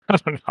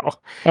don't know.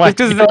 Why?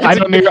 Just 'cause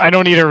I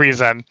don't need a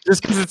reason.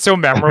 Just because it's so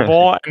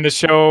memorable, and the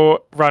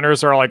show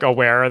runners are like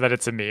aware that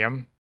it's a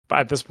meme, but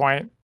at this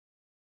point,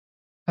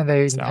 And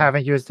they So.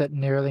 haven't used it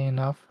nearly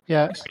enough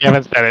yet. You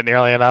haven't said it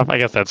nearly enough. I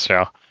guess that's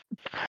true.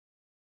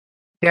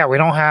 Yeah, we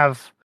don't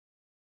have.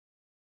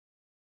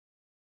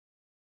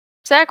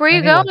 Zach, where are you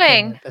anyone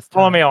saying going? it this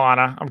follow time. me,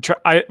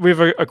 Alana. We have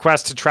a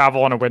quest to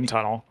travel on a wind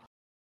tunnel.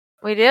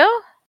 We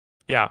do?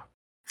 Yeah.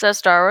 Is that a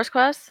Star Wars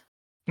quest?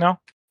 No.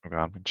 Oh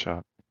god, good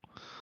shot.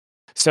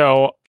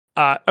 So,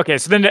 okay.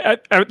 So then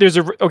there's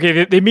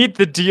they meet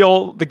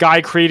the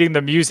guy creating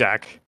the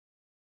music,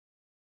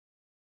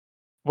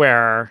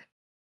 where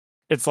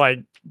it's like,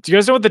 do you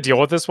guys know what the deal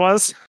with this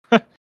was?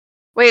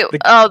 Wait,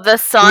 The- the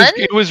son?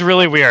 It was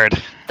really weird.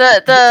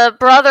 The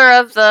brother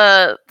of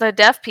the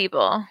deaf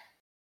people.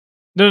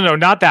 No,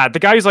 not that. The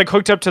guy who's like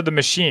hooked up to the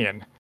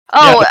machine.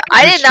 Oh, the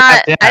I dude did not.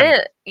 shot I down.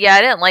 didn't. Yeah,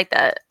 I didn't like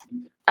that.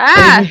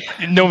 Ah,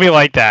 Nobody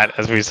liked that,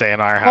 as we say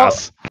in our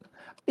house.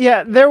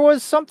 Yeah, there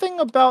was something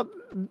about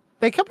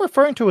they kept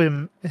referring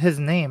to his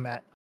name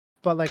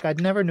but like I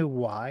never knew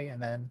why,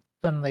 and then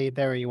suddenly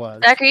there he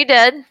was. Zach, are you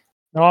dead?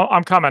 No,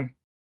 I'm coming.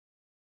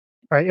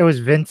 Right, it was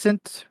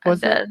Vincent, I'm was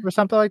it, dead. or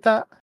something like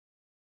that?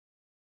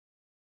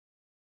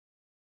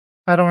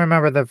 I don't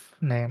remember the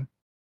name.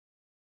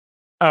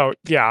 Oh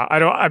yeah, I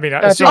don't. I mean,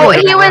 I That's still Oh, okay.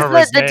 don't he remember was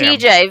his the name.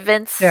 DJ,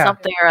 Vince Yeah.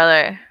 something or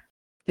other.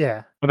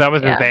 Yeah. Well, that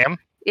was Yeah. his name.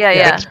 Yeah, Yeah.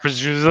 yeah, Vince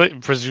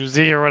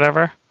Prezuzzi or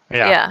whatever.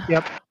 Yeah. yeah.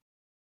 Yep.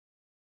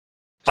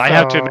 I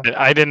have to So- admit,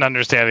 I didn't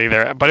understand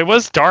either, but it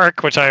was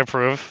dark, which I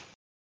approve.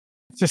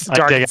 It's just I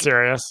dark dig and it.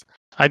 serious.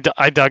 I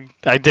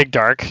dig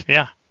dark.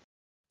 Yeah.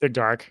 Big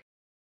dark.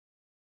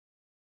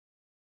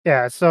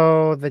 Yeah,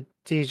 so the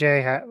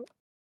DJ had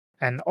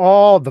and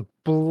all the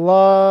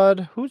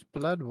blood. Whose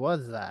blood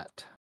was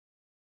that?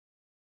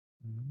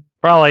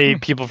 Probably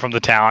people from the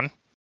town.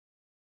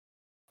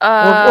 Or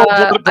I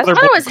other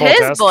thought it was his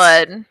cultists.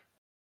 blood.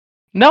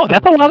 No,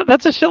 that's a lot.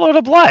 That's a shitload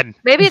of blood.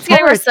 Maybe it's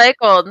getting Alright.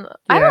 recycled.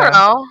 I Yeah. don't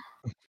know.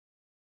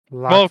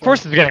 Well, of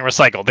course it's getting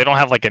recycled. They don't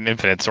have like an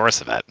infinite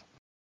source of it.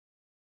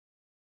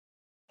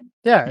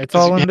 Yeah, it's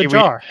all in the Hey,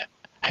 jar.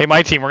 Hey,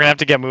 my team, we're gonna have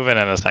to get moving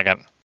in a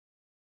second.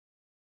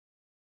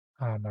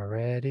 I'm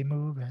already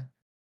moving.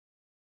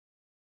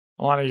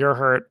 Alana, you're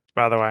hurt,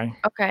 by the way.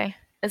 Okay.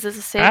 Is this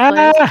a safe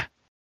place? Ah!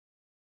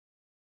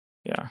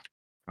 Yeah.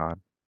 All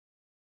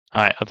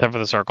right, let's head for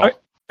the circle.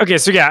 Okay,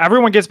 so yeah,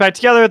 everyone gets back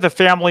together. The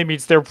family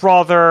meets their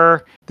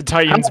brother. The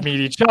Titans meet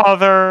each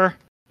other.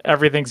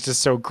 Everything's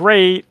just so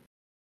great.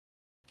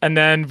 And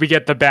then we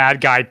get the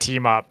bad guy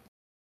team up.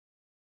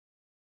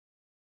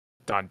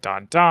 Dun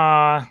dun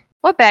dun.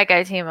 What bad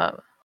guy team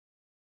up?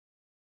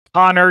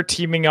 Connor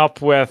teaming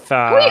up with. Who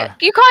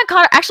you calling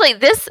Connor? Actually,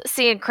 this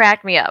scene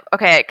cracked me up.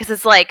 Okay, because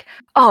it's like,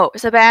 oh,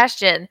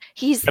 Sebastian.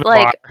 He's Good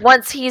like, luck.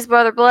 once he's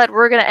Brother Blood,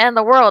 we're gonna end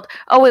the world.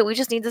 Oh wait, we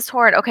just need this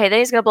horn. Okay, then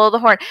he's gonna blow the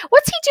horn.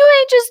 What's he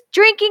doing? Just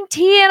drinking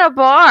tea in a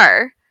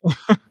bar?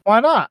 Why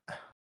not?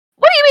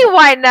 What do you mean?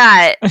 Why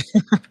not?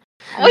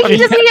 Wait, Okay.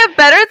 doesn't he have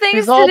better things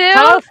He's to all do?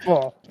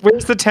 powerful.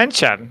 Where's the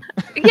tension?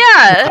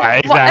 Yeah,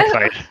 Right,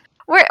 exactly.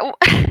 Where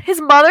his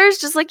mother's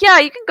just like, yeah,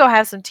 you can go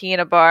have some tea in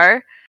a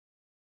bar.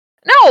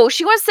 No,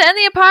 she wants to end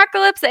the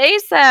apocalypse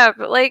ASAP.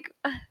 Like,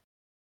 doesn't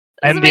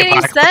End the make any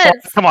apocalypse?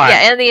 sense. Come on. Yeah,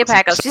 end the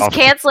apocalypse. She's Yourself.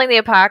 canceling the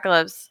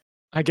apocalypse.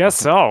 I guess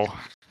so.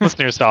 Listen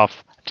to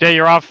yourself. Jay,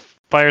 you're off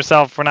by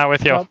yourself. We're not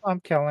with you. Nope, I'm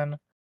killing.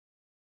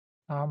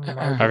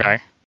 Okay.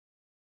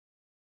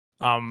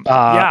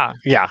 Yeah.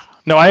 Yeah.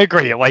 No, I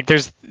agree. Like,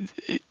 it's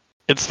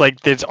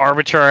like it's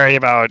arbitrary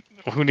about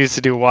who needs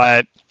to do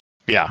what.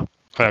 Yeah,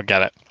 I don't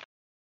get it.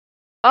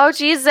 Oh,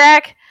 geez,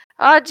 Zach.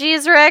 Oh,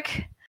 geez,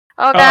 Rick.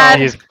 Oh, God.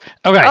 Jeez.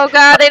 Okay. Oh,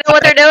 God, they know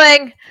what they're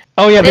doing.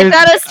 Oh yeah. They've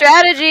there's- got a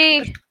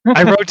strategy.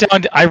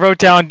 I wrote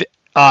down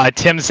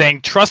Tim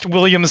saying trust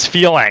William's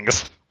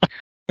feelings.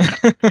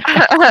 That's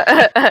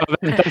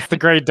the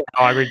great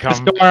dialogue we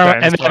come.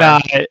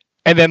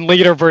 And then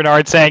later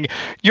Bernard saying,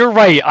 "You're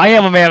right. I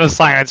am a man of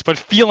science, but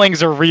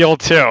feelings are real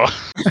too."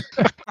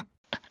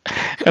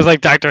 It was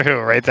like Doctor Who,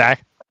 right,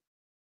 Zach?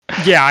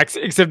 Yeah,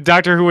 except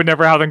Doctor Who would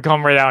never have them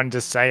come right out and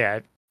just say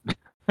it.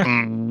 I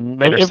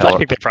Interstellar.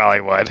 think they probably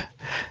would.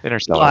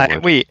 Interstellar.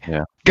 would. Wait,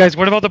 Yeah. guys,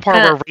 what about the part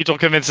where Rachel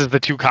convinces the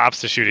 2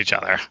 cops to shoot each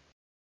other?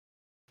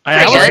 I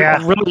Pretty actually, good. Yeah.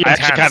 Really I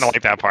actually intense. kind of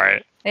like that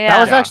part. Yeah. That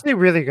was Yeah. actually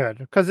really good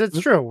because it's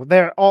true.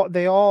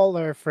 They all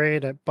are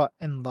afraid but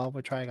in love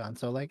with Trigon.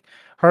 So like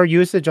her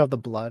usage of the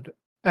blood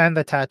and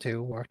the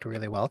tattoo worked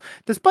really well,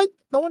 despite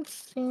no one's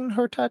seen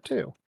her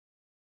tattoo.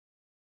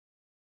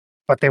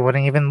 But they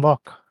wouldn't even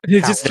look.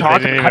 He's just They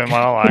talking. didn't even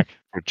monologue.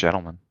 You're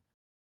gentlemen.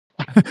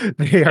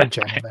 They are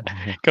gentlemen.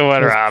 Go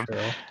on, It's Rob. true.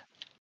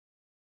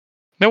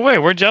 No way,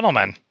 we're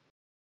gentlemen.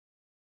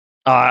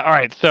 All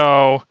right,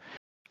 so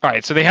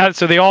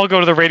they all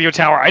go to the radio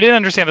tower. I didn't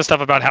understand the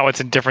stuff about how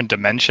it's in different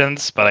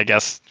dimensions, but I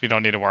guess we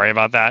don't need to worry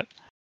about that.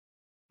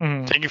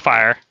 taking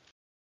fire.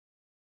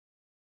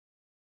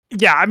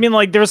 Yeah, I mean,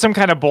 like there was some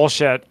kind of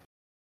bullshit.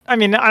 I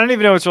mean, I don't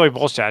even know it's really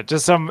bullshit.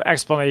 Just some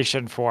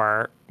explanation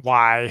for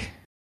why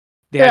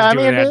they had to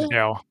do what they had to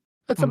do.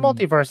 It's a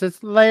multiverse.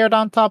 It's layered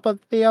on top of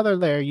the other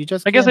layer. You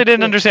just I guess I can't didn't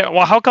see it. understand.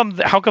 Well, how come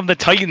the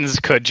Titans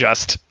could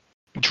just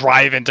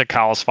drive into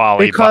Kyle's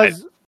Folly?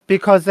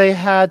 Because they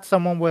had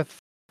someone with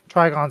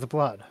Trigon's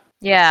blood.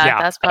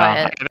 Yeah, that's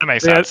probably it. That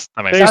makes sense.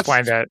 That makes They sense.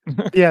 explained it.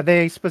 Yeah,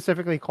 they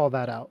specifically called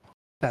that out.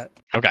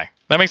 Okay,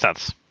 that makes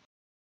sense.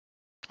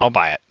 I'll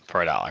buy it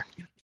for $1.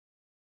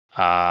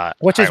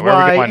 Which all is right, where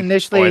are we why going,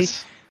 initially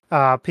boys?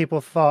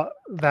 people thought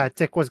that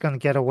Dick was going to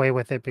get away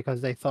with it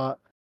because they thought,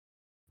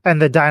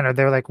 and the diner,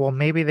 they were like, well,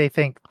 maybe they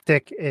think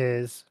Dick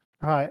is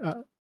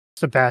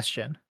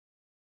Sebastian.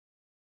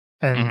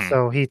 And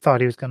so he thought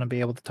he was going to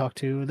be able to talk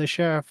to the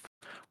sheriff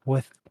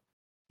with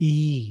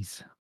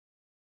ease.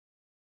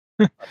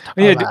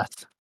 Yeah,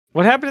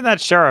 what happened to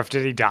that sheriff?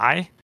 Did he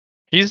die?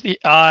 He's the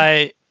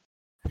I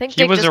think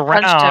he Dick was just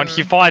punched around. him.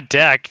 He fought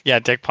Dick. Yeah,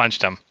 Dick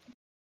punched him.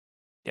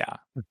 Yeah.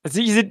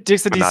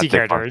 Dick's a But not DC Dick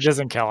character. punched. He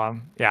doesn't kill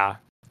him. Yeah.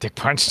 Dick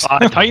punched.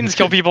 Titans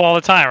kill people all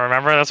the time.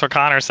 Remember, that's what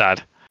Connor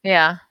said.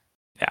 Yeah.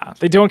 Yeah.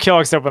 They don't kill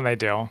except when they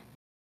do.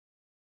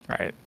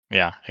 Right.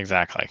 Yeah,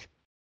 exactly.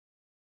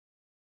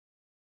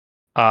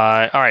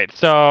 All right,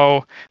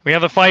 so we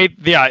have the fight.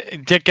 Yeah,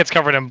 Dick gets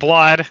covered in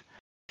blood.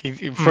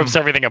 He rips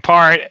everything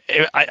apart.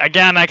 I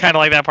kind of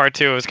like that part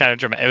too. It was kind of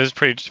dramatic. It was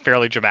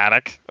fairly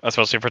dramatic,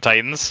 especially for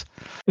Titans.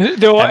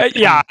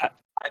 Yeah.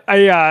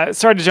 I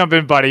sorry to jump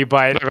in, buddy,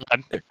 but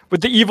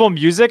with the evil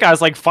music, I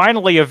was like,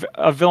 finally,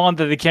 a villain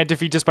that they can't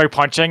defeat just by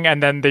punching,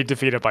 and then they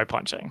defeat it by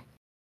punching.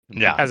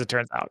 Yeah, as it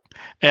turns out.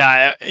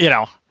 Yeah,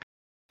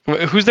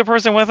 who's the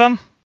person with him?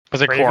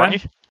 Was it Raven?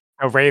 Corey?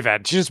 No,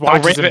 Raven. She just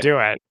watches him do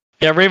it.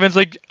 Yeah, Raven's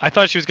like, I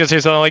thought she was gonna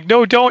say something like,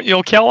 "No, don't!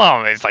 You'll kill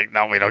him." And he's like,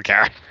 "No, we don't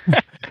care.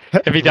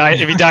 If he dies,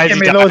 he dies."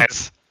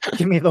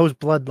 Give me those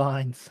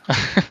bloodlines.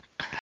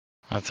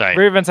 That's right.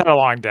 Raven's had a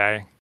long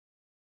day.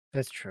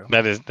 That's true.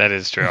 That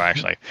is true,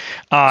 actually.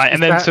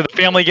 And then so the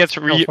family gets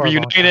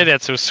reunited.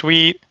 That's so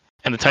sweet,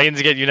 and the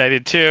Titans get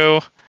united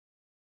too.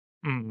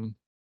 Mm.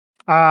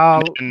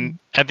 And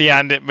at the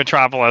end, at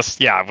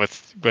Metropolis, yeah,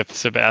 with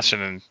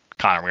Sebastian and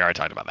Connor, we already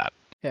talked about that.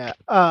 Yeah.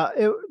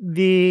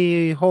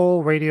 The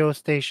whole radio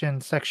station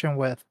section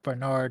with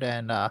Bernard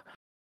and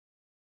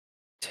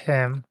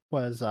Tim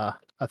was a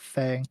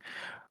thing.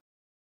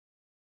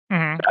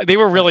 Mm-hmm. They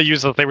were really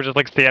useless. They were just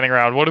like standing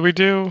around. What do we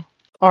do?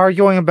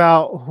 Arguing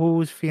about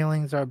whose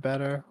feelings are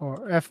better,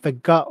 or if the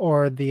gut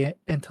or the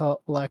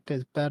intellect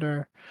is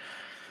better.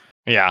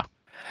 Yeah.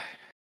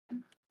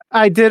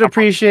 I did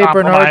appreciate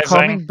Bernard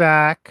coming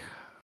back,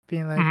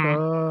 being like,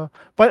 oh.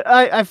 But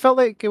I felt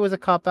like it was a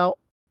cop-out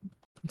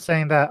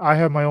saying that I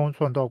have my own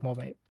Swan Dog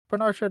moment.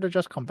 Bernard should have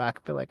just come back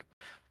and be like,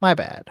 my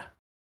bad.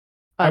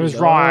 I was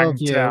wrong,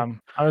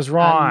 Tim. I was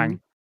wrong.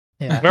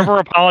 Yeah. Whoever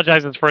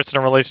apologizes first in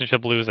a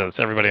relationship loses.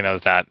 Everybody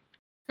knows that.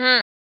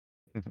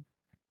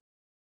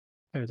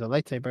 There's a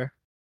lightsaber.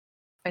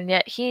 And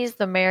yet he's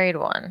the married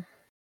one.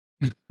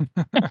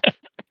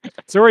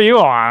 So are you,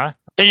 Alanna?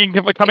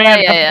 Coming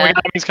in.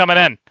 He's coming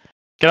in.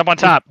 Get up on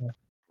top.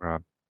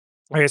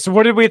 Okay, so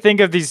what did we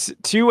think of these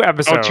two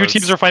episodes? Oh, two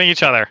teams are fighting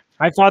each other.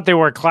 I thought they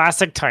were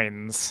classic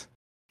Titans.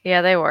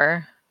 Yeah, they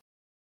were.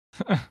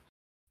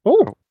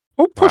 Who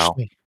pushed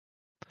me?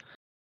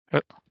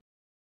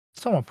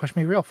 Someone pushed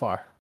me real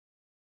far.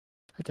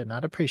 I did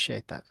not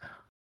appreciate that.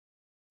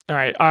 All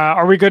right,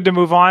 are we good to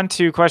move on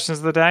to questions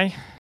of the day?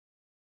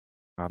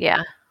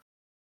 Yeah.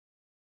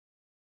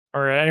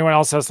 Or anyone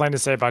else has something to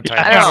say about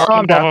Titans? I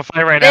don't have a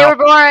fight right they now. were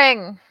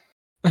boring.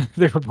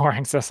 They were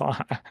boring, says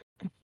Alanna.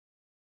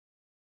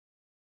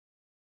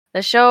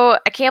 The show,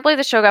 I can't believe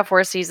the show got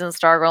 4 seasons.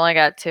 Stargirl only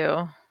got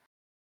 2.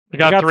 We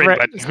got 3,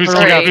 but who's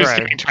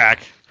keeping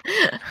track?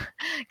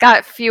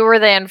 Got fewer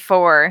than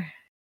 4.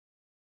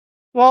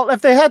 Well,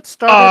 if they had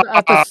started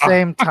at the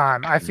same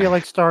time, I feel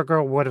like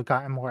Stargirl would have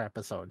gotten more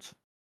episodes.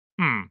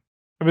 It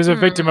was a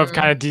victim of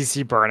kind of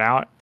DC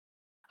burnout.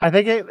 I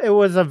think it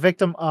was a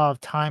victim of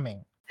timing.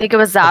 I think it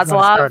was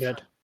Zaslav.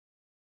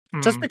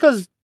 Just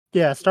because,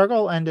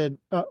 Stargirl ended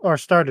or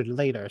started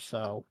later,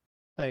 so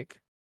like,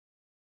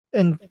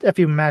 and if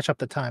you match up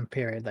the time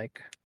period,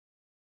 like,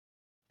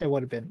 it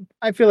would have been.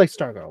 I feel like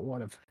Stargirl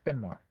would have been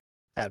more,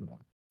 had more.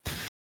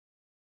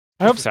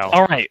 I hope so.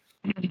 All right,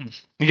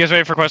 you guys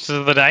ready for questions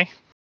of the day?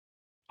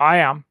 I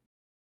am.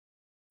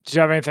 Did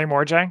you have anything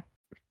more, Jay?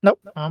 Nope,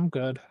 I'm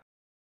good.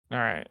 All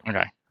right.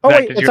 Okay. Oh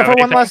wait, except for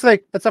one last thing.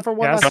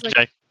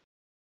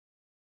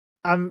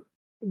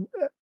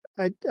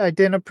 I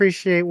didn't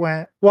appreciate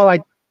when. Well, I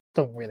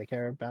don't really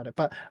care about it,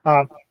 but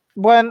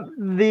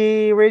when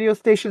the radio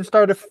station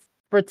started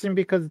fritzing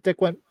because Dick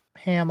went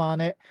ham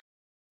on it.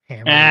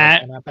 And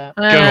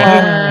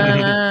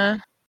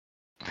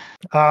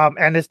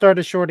it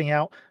started shorting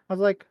out. I was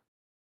like,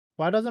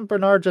 why doesn't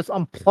Bernard just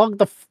unplug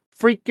the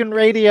freaking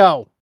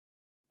radio?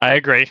 I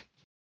agree.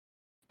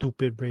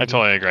 Stupid radio. I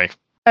totally agree.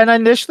 And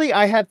initially,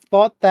 I had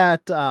thought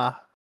that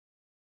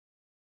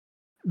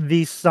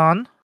the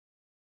sun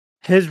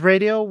his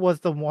radio was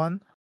the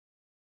one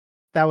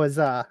that was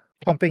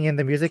pumping in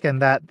the music,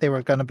 and that they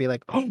were gonna be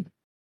like, oh,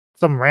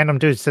 some random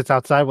dude sits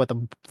outside with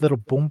a little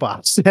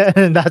boombox,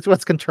 and that's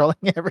what's controlling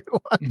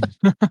everyone.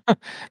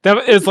 That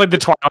it's like the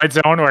Twilight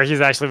Zone where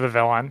he's actually the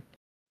villain.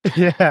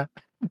 Yeah,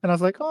 and I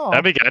was like, oh,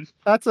 That'd be good.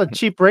 that's a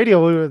cheap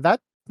radio. That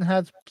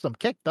has some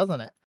kick,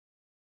 doesn't it?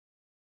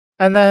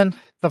 And then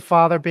the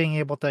father being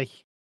able to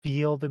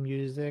feel the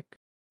music,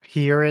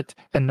 hear it,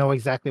 and know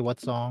exactly what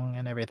song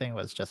and everything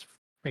was just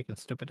freaking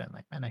stupid,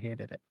 and I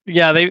hated it.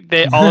 Yeah,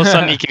 they all of a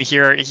sudden he can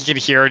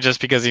hear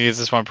just because he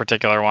uses one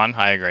particular one.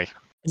 I agree.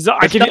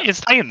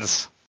 It's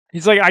Titans.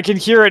 He's like, I can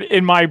hear it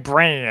in my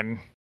brain.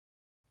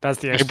 That's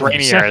the Your brain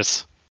explanation.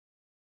 ears.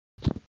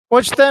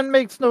 Which then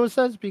makes no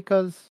sense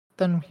because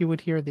then he would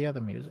hear the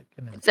other music.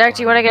 Zach,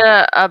 do you want to get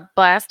a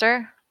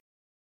blaster?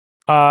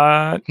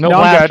 No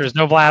blasters.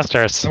 No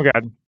blasters. I'm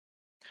good.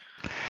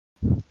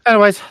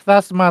 Anyways,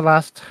 that's my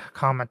last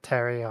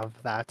commentary of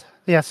that.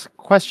 Yes,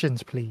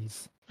 questions,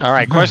 please. All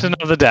right, question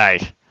of the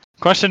day.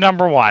 Question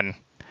number 1.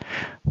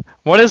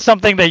 What is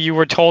something that you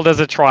were told as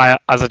a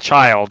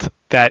child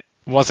that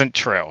wasn't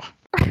true?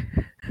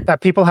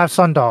 That people have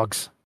sun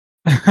dogs.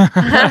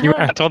 You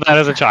were told that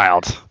as a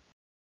child.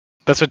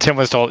 That's what Tim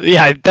was told.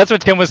 Yeah, that's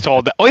what Tim was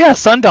told. Oh yeah,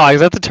 sun dogs.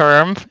 That's a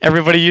term.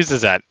 Everybody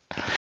uses it.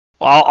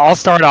 Well, I'll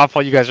start off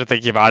while you guys are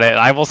thinking about it.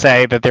 I will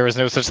say that there is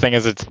no such thing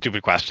as a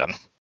stupid question.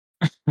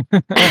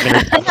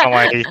 There's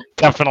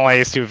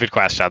definitely stupid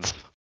questions.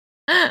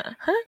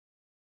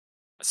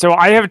 So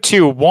I have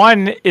 2.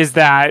 One is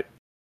that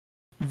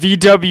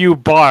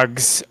VW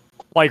bugs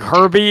like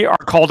Herbie are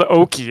called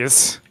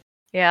Okies,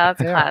 Yeah,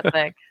 that's Yeah.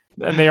 classic.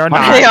 and they are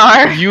They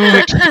not. are. You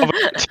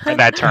explained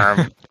that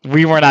term.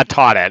 We were not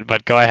taught it,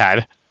 but go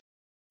ahead.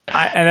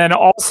 And then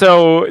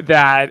also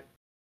that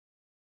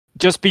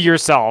just be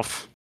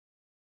yourself.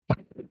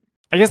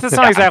 I guess that's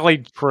not exactly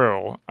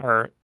true.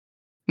 Or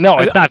No,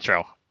 it's not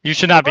true. You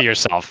should not be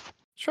yourself.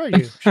 Sure,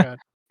 you should.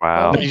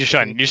 Wow. Oh. You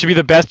shouldn't. You should be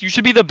the best. You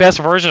should be the best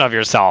version of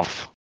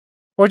yourself.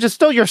 Or just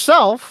still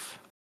yourself.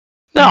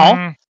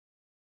 No.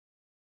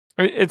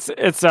 Mm.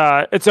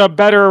 It's a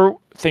better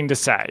thing to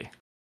say.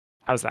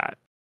 How's that?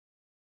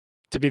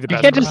 To be the You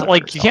best. can't just version of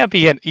like yourself.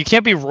 you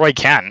can't be Roy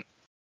Kent.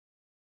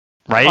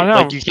 Right? Oh, no.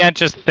 Like you can't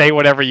just say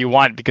whatever you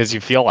want because you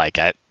feel like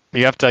it.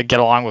 You have to get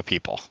along with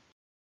people.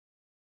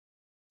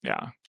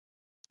 Yeah.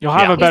 You'll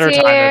have Yeah. a better He's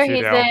time here, if you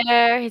he's do.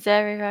 there, he's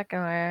every fucking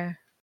where.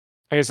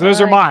 Okay, so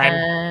those are mine.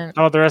 And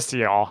How about the rest of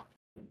y'all?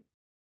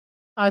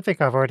 I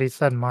think I've already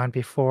said mine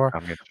before.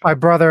 I'm gonna My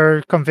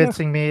brother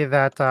convincing me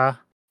that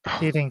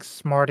eating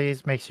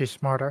Smarties makes you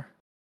smarter.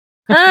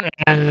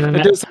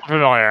 It does sound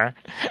familiar.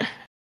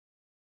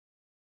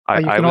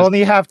 You can was,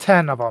 only have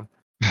 10 of them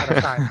at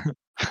a time.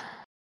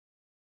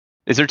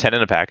 Is there 10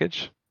 in a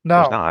package?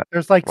 No, not.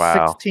 there's like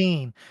Wow.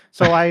 16.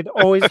 So I'd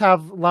always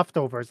have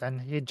leftovers,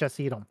 and he'd just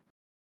eat them.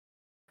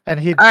 And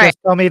he'd All just right.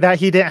 tell me that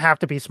he didn't have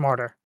to be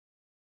smarter.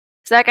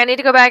 Zach, I need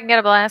to go back and get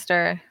a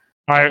blaster.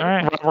 All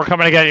right, we're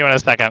coming to get you in a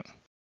second.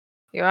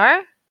 You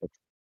are?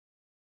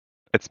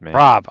 It's me.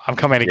 Rob, I'm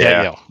coming to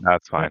get you.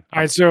 That's fine.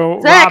 All right, so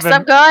Zach, Robin,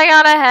 I'm going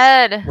on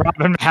ahead.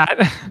 Robin,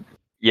 Matt.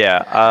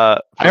 Yeah.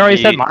 I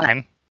already said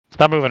mine.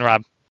 Stop moving,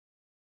 Rob.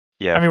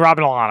 Yeah. I mean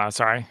Robin Alanna.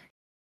 Sorry.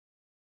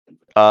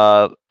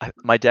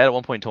 My dad at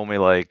one point told me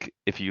like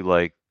if you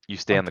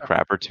stay on the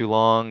crapper too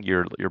long,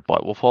 your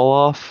butt will fall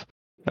off.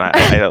 And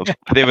I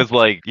it was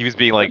like he was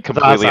being like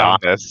completely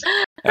awesome. honest.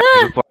 And I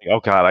was just like, oh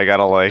god, I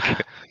gotta like.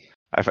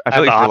 I feel like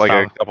for like a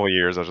awesome. couple of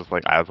years, I was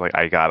like,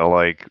 I gotta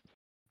like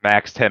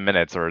max 10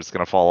 minutes or it's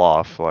gonna fall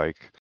off.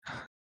 Like, I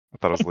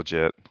thought it was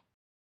legit.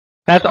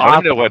 That's I don't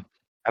awesome. know what.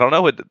 I don't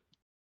know what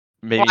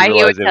made Why me he would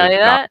realize it tell was you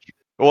not. that?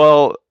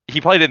 Well, he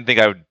probably didn't think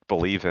I would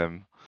believe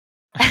him,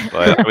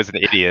 but I was an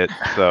idiot.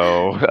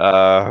 So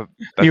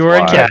that's You were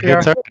in why. cat. Yeah.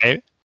 It's all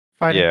right.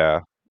 Fighting. Yeah.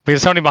 We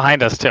have somebody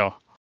behind us too.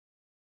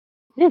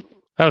 Whew.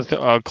 That was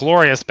a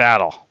glorious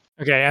battle.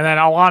 Okay, and then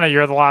Alanna,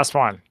 you're the last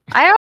one.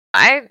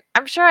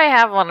 I'm sure I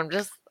have one. I'm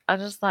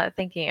just not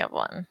thinking of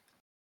one.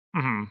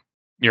 Hmm.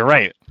 You're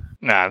right.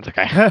 Nah, it's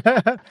okay.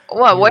 What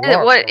You are what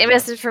so bad.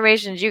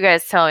 misinformation did you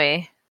guys tell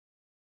me?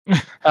 You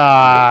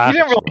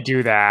didn't really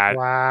do that.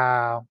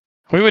 Wow.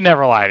 We would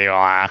never lie to you,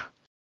 Alanna.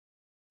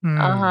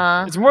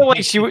 Uh-huh. It's more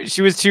like she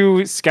was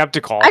too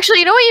skeptical. Actually,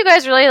 you know what you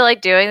guys really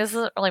like doing? This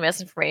isn't really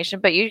misinformation,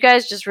 but you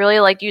guys just really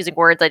like using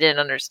words I didn't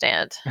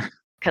understand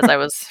because I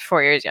was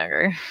 4 years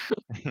younger.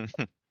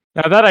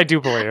 Now that I do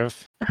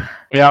believe.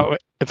 Yeah,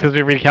 it's because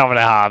we read Calvin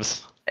and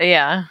Hobbes.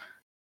 Yeah.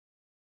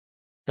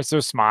 They're so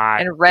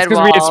smart. And It's 'cause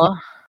we had Redwall.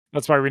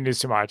 That's why we knew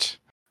so much.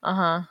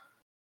 Uh-huh.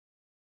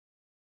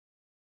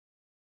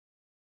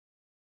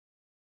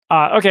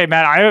 Okay,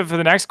 Matt, I have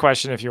the next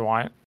question if you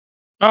want.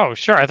 Oh,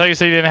 sure. I thought you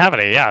said you didn't have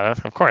any. Yeah,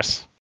 of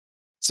course.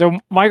 So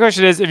my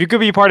question is, if you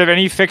could be part of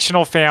any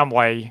fictional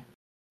family,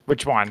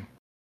 which one?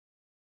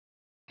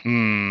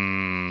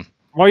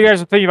 While you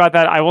guys are thinking about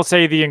that, I will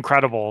say The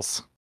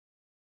Incredibles.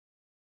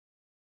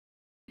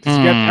 'Cause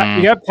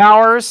you got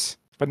powers,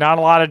 but not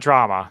a lot of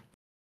drama.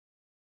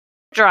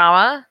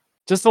 Drama.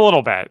 Just a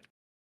little bit.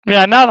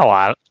 Yeah, not a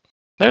lot.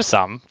 There's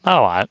some, not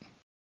a lot.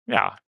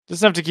 Yeah,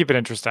 just have to keep it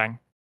interesting.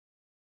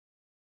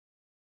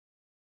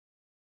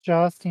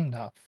 Just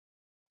enough.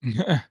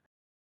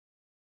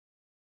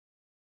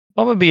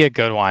 What would be a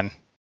good one?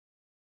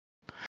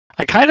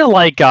 I kind of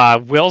like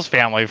Will's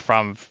family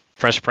from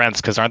Fresh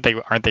Prince because aren't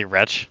they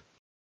rich?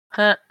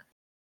 Huh.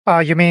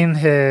 You mean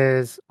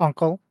his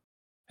uncle?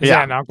 His Yeah.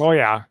 aunt and uncle,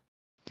 yeah.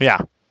 Yeah.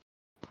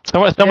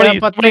 Somebody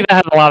but that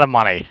has a lot of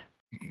money.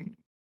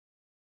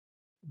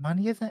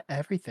 Money isn't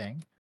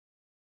everything.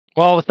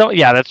 Well,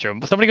 yeah, that's true.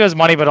 Somebody who has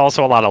money, but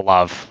also a lot of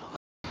love.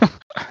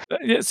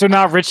 So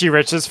not Richie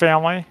Rich's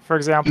family, for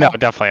example. No,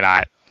 definitely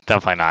not.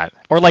 Definitely not.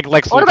 Or like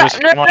Lex What Luthor's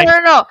about family.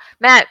 no,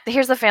 Matt?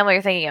 Here's the family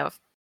you're thinking of.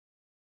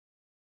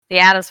 The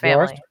Addams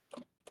Yours? family.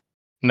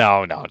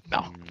 No.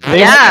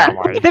 Yeah.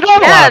 They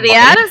don't have a lot Yeah, of the money.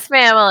 Addams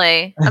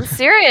family. I'm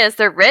serious.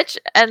 They're rich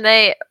and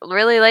they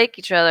really like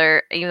each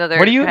other, even though they're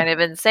What do you- kind of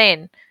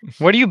insane.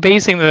 What are you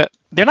basing the?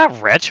 They're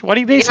not rich. What are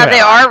you basing? Yeah, they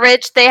that on? are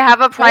rich. They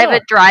have a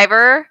private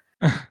driver.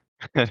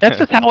 That's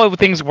just how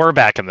things were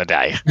back in the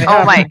day. They Oh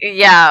have my,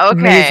 yeah, okay.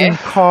 amazing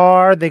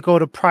car. They go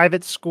to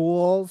private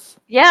schools.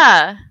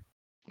 Yeah.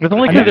 It's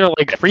only I because know- they're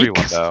like Everyone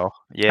freaks. though.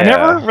 Yeah. I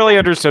never really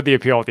understood the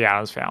appeal of the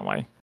Addams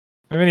family.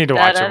 We need to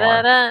watch it more.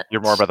 Da-da-da-da.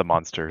 You're more about the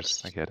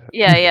monsters. I get it.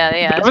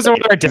 Yeah. That was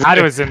what our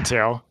dad was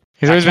into.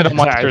 He's always been a Back in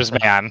the day. monsters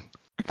man.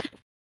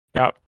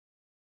 Yep.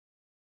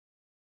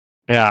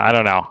 Yeah, I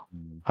don't know.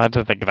 I have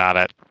to think about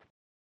it.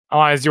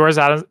 Oh, is yours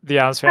the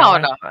Addams No,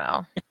 family?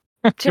 no.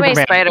 Too many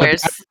Superman.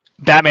 spiders.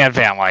 Batman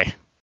family.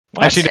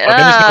 What? Actually,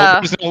 no,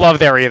 there's no love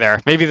there either.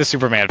 Maybe the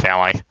Superman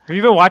family. Have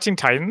you been watching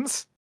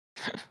Titans?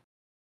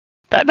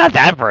 Not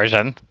that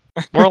version.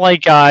 More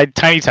like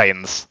Tiny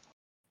Titans.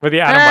 With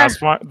the Adam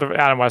West one, the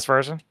Adam West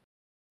version?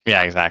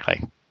 Yeah,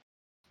 exactly.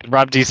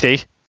 Rob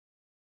DC.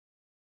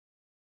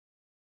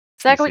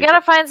 Zach, we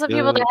gotta find some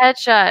people to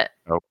headshot.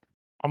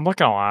 I'm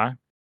looking online.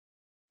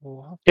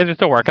 Well, You guys are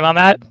still working on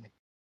that?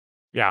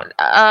 Yeah.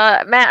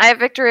 Matt, I have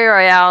Victory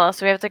Royale,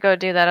 so we have to go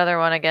do that other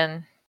one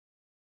again.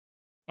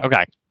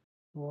 Okay.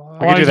 well,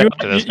 We can do you, that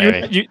after this,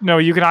 maybe. no,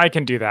 you and I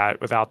can do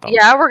that without them.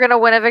 Yeah, we're gonna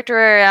win a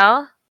Victory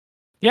Royale.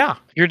 Yeah,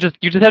 You just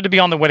have to be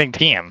on the winning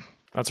team.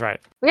 that's right.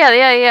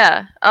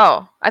 Yeah.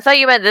 Oh, I thought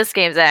you meant this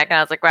game, Zach, and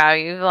I was like, wow,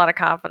 you have a lot of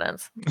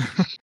confidence.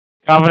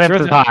 Confidence Sure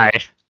is thing.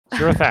 high.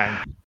 Sure thing.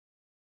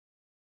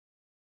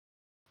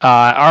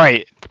 All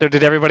right. So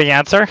did everybody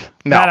answer?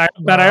 No.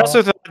 But I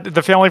also thought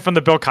the family from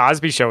the Bill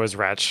Cosby show is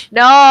rich.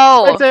 No,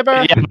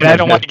 lightsaber. Yeah, but I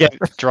don't want to get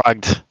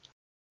drugged.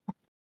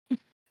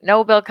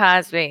 no Bill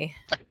Cosby.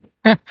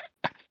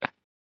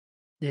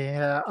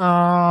 Yeah.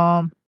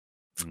 Mm.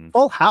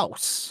 Full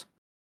House.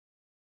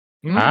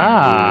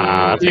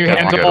 Ah, Do you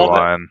That's a good handle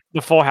one.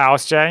 the Full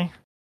House, Jay?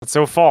 It's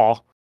so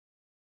fall.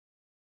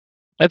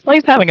 It's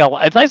nice having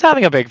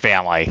a big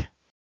family.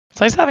 It's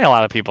nice having a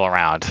lot of people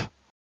around.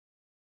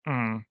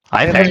 Mm.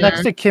 I And think. then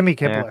next to Kimmy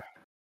Yeah. Gibbler.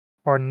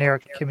 Or near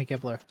Kimmy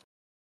Gibbler.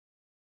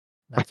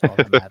 That's all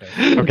that matters.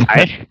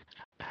 Okay.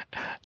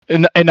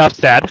 Enough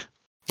said.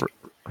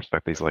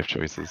 Respect these life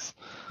choices.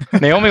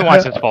 Naomi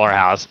watches Fuller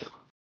House.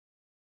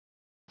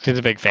 She's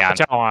a big fan.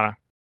 Watch out, Alanna.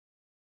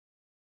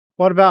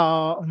 What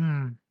about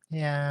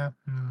yeah.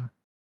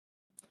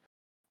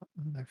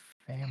 Other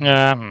family.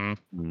 Yeah.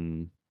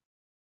 Mm.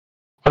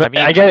 But I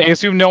mean- I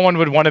assume no one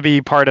would want to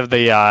be part of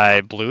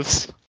the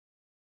Bluths.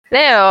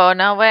 Ew,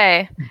 no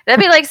way.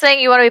 That'd be like saying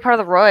you want to be part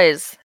of the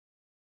Roys.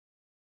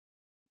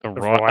 The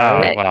The Roy. Roy-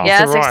 Oh, well.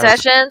 Yeah, the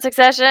Roys.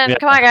 Succession. Yeah.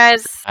 Come on,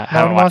 guys. I No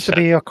haven't one wants watched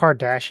to it. be a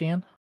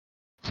Kardashian.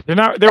 They're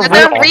real.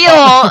 They're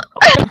real.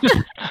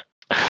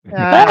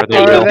 Are they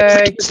Are real? There's a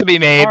they? case to be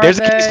made. Are There's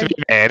a case to they?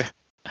 be made.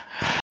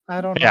 I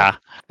don't know. Yeah.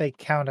 If they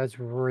count as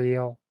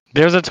real.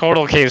 There's a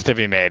total case to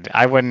be made.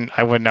 I wouldn't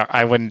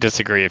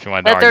disagree if you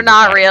wanted to That they're argue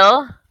not that.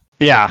 real.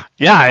 Yeah,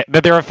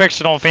 that they're a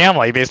fictional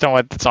family based on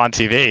what's on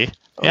TV.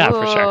 Yeah,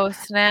 for sure. Oh,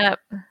 snap.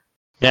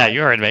 Yeah,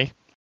 you heard me.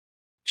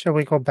 Shall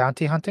we go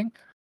bounty hunting?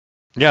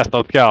 Yes,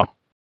 let's go.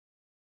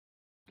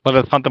 Let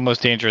us hunt the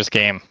most dangerous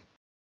game.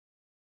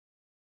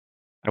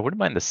 I wouldn't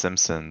mind The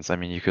Simpsons. I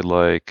mean, you could you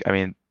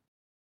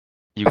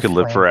A could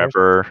live Flanders.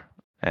 forever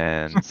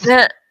and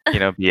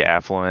be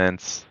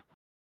affluent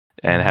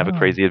and have a Ah.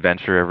 crazy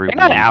adventure every They're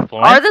not week.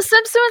 affluent. Are the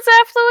Simpsons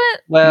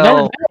affluent?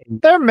 Well,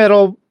 They're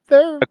middle.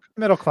 They're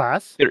middle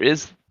class. there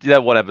is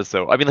that one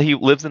episode. I mean, he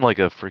lives in like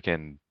a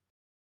freaking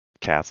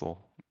castle,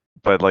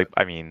 but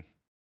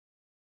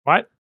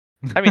What?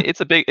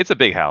 it's a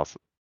big house.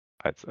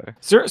 I'd say.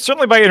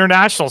 Certainly by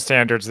international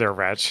standards, they're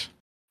rich.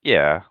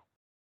 Yeah.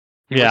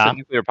 He works Yeah. at a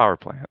nuclear power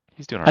plant.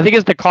 He's doing. I think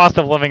as the cost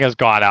of living has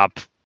gone up,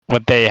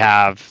 what they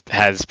have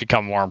has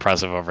become more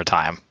impressive over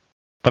time.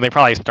 When they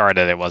probably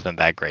started, it wasn't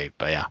that great,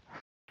 but yeah.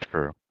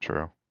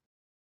 True.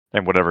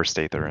 And whatever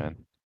state they're in.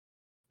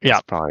 Yeah.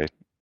 It's probably a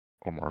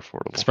little more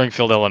affordable.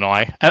 Springfield,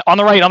 Illinois. On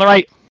the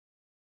right.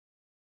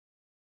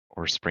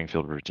 Or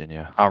Springfield,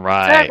 Virginia. All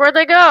right. Zach, where'd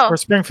they go? Or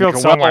Springfield Like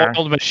a somewhere.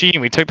 well-oiled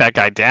machine. We took that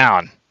guy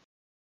down.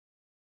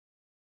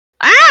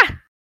 Ah!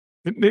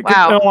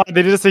 Wow. No,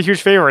 they did us a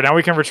huge favor. Now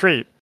we can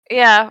retreat.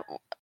 Yeah.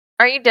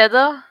 Are you dead,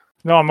 though?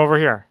 No, I'm over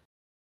here.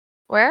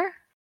 Where?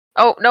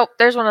 Oh, nope,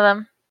 there's one of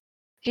them.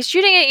 He's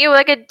shooting at you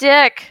like a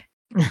dick.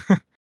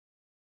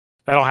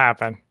 That'll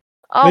happen.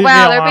 Oh, Leave me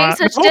wow, they're being alone.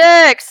 such Nope.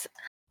 dicks.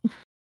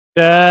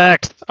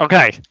 Next.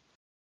 Okay.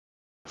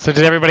 So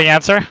did everybody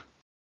answer?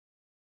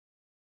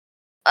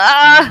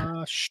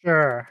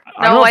 Sure.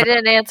 No, I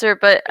didn't answer,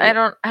 but I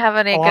don't have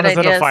any good Alana's in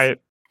a ideas.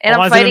 fight. And I'm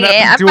Alana's in fighting, an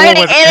epic I'm duel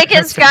fighting with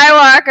Anakin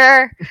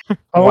Anakin. Skywalker.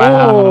 Oh,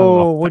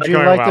 Wow. would Not you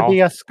going like well. to be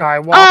a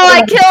Skywalker? Oh,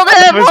 I killed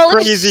That him! was Holy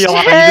crazy, shit!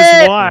 Alana.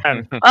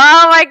 You just won.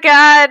 Oh my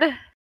god.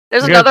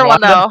 There's You guys another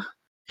one won though.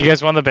 You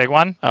guys won the big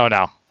one? Oh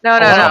no. No,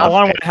 Alana no.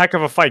 won a heck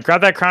of a fight.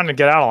 Grab that crown and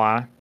get out,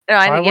 Alana. No,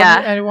 Why wouldn't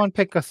yeah. anyone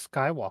pick a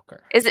Skywalker?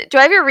 Is it? Do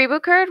I have your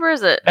reboot card? Where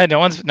is it? Yeah, no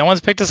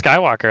one's picked a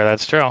Skywalker.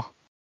 That's true.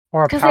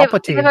 Or a Because they have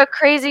Palpatine? a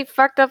crazy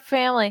fucked up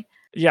family.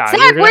 Yeah.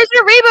 Zach, where's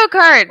your reboot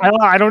card?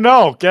 I don't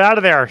know. Get out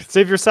of there.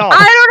 Save yourself.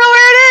 I don't know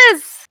where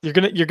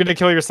it is. You're gonna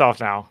kill yourself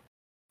now.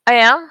 I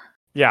am?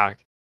 Yeah.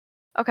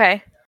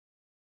 Okay.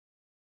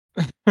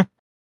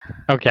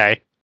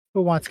 Okay.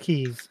 Who wants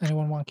keys?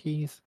 Anyone want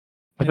keys?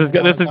 This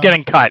Anyone is want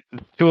getting cut.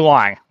 It's too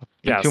long.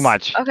 Yes. Too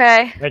much.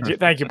 Okay.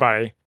 Thank you,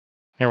 buddy.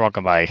 You're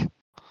welcome, buddy.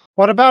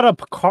 What about a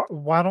Picard?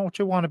 Why don't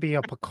you want to be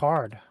a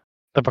Picard?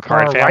 The Or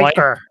Picard a family.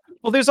 Riker?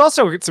 Well, there's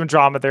also some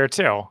drama there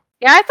too.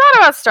 Yeah, I thought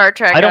about Star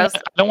Trek. I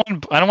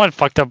don't want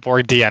fucked up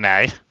Borg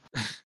DNA.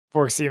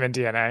 Borg semen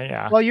DNA.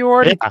 Yeah. Well, you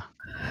already Yeah.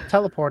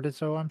 teleported,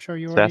 so I'm sure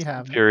you already Fast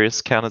have. and it.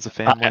 Furious count as a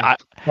family.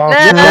 Well,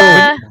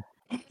 Nah.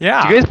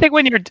 Yeah. Do you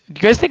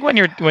guys think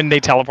when they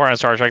teleport on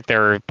Star Trek,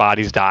 their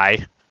bodies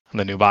die and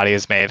the new body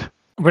is made?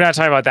 We're not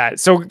talking about that.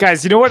 So,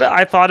 guys, you know what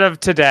I thought of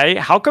today?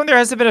 How come there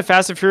hasn't been a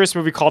Fast and Furious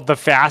movie called The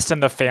Fast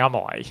and the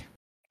Family?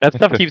 That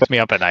stuff keeps me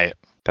up at night.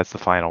 That's the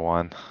final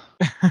one.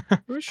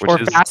 Or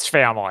is- Fast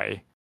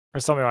Family. Or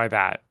something like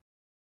that.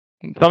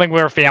 Something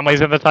where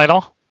families in the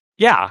title.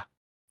 Yeah.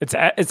 It's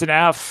an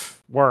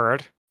F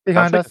word.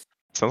 behind Sounds us.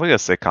 Sounds like a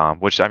sitcom,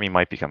 which I mean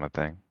might become a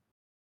thing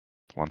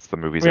once the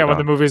movies Yeah, are when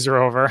the done. movies are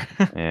over.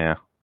 Yeah.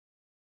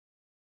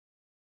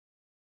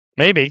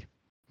 Maybe.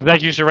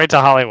 Zach, you should write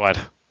to Hollywood.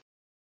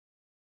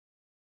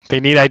 They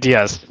need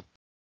ideas.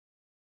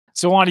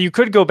 So, Alana, you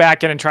could go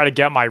back in and try to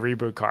get my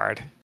reboot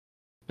card.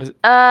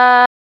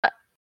 All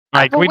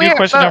right, but can we do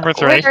question but number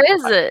 3? Where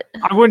is it?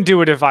 I wouldn't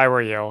do it if I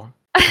were you.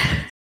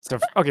 So,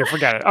 okay,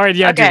 forget it. All right,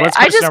 yeah, Okay, dude, let's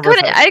I question just number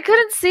couldn't. 3. I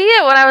couldn't see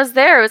it when I was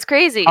there. It was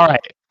crazy. All right,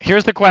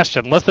 here's the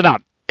question. Listen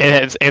up.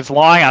 It's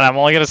long, and I'm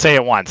only going to say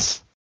it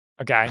once.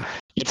 Okay.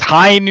 It's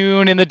high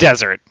noon in the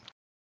desert.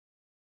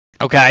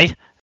 Okay?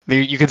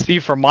 You can see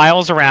for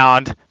miles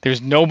around.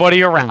 There's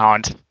nobody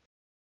around.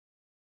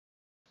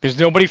 There's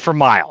nobody for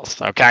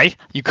miles. Okay?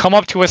 You come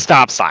up to a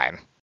stop sign.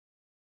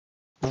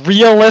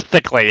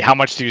 Realistically, how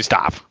much do you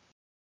stop?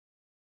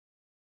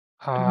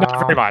 Not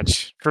very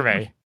much for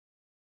me.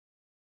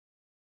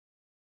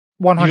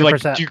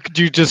 100%.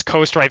 Do you just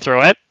coast right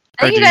through it?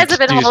 I think you guys have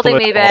been holding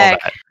me back.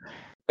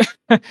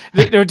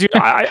 No, dude,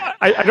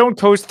 I don't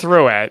coast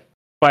through it,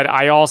 but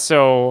I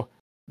also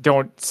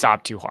don't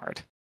stop too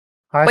hard.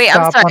 Wait,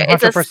 I'm sorry.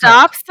 It's a 100%.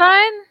 stop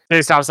sign?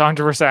 It stops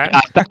 100%.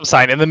 Stop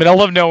sign in the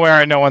middle of nowhere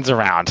and no one's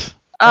around.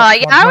 Yeah,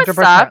 I would 100%.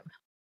 stop.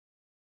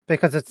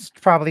 Because it's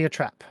probably a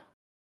trap.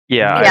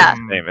 Yeah. Yeah.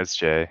 Same as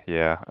Jay.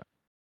 Yeah.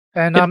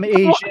 And I'm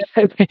Asian.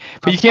 But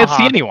you can't see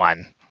Uh-huh.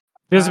 anyone.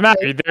 Doesn't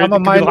matter. I'm a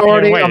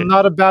minority. I'm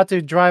not about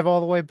to drive all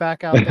the way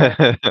back out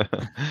there.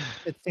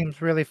 It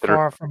seems really Better-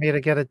 far for me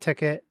to get a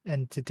ticket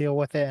and to deal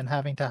with it, and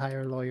having to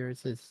hire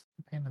lawyers is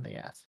a pain in the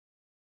ass.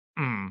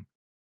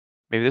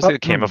 Maybe there's Oh, a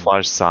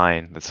camouflage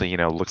sign that's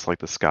looks like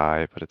the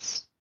sky, but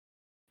it's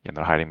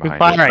they're hiding Who's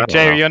behind it. I firing? don't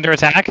Jay, know. are you under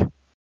attack?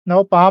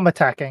 Nope, I'm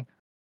attacking.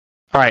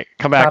 All right,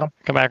 come Got back. him.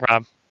 Come back,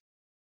 Rob.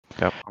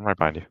 Yep, I'm right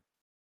behind you.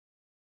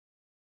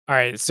 All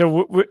right,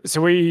 so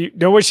we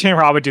know what Shane and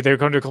Rob would do. They would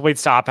come to a complete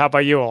stop. How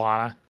about you,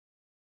 Alana?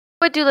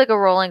 I would do like a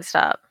rolling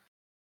stop.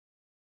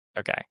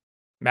 Okay.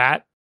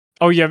 Matt?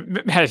 Oh, yeah.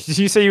 Matt, did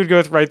you say you would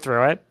go right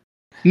through it?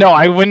 No,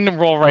 I wouldn't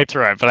roll right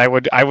through it, but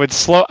I would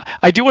slow.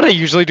 I do what I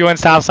usually do in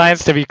stop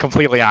signs, to be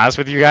completely honest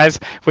with you guys,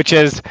 which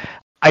is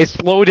I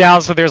slow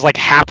down so there's like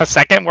half a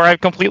second where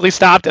I've completely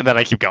stopped, and then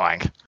I keep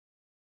going.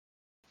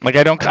 Like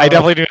I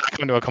definitely do not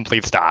come to a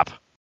complete stop.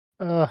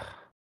 Ugh.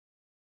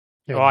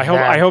 Well, I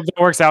hope that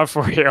works out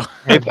for you.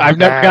 I've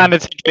never gotten a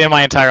ticket in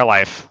my entire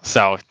life,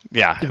 so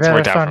yeah, You it's better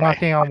worked out start for me.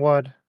 knocking on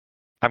wood.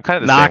 I'm kind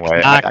of the Knock, same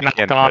way. knock, I knock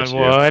can't on touch you.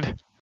 wood.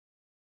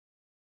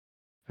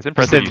 It's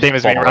impressive Same you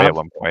as me, fall away Rob. at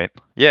one point.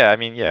 Yeah, I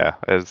mean, yeah,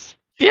 as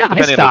Yeah, I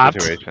depending on the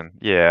stopped. situation.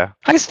 Yeah.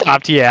 I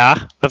stopped. Yeah,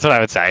 that's what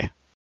I would say.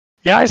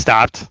 Yeah, I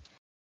stopped.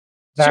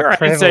 That Sure, I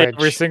didn't say every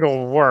privilege.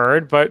 single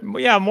word, but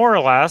yeah, more or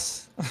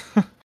less.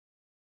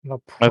 The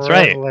That's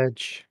right.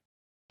 privilege.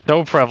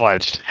 So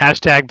privileged.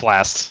 Hashtag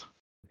blessed.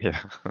 Yeah.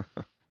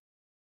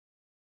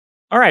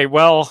 All right,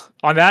 well,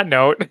 on that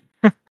note,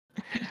 Did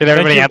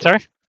everybody you. answer?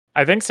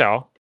 I think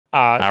so.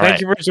 Thank right.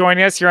 you for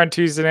joining us here on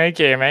Tuesday Night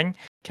Gaming.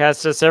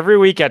 Catch us every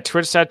week at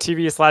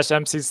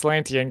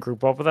twitch.tv/MCSlanty and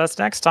group up with us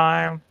next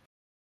time.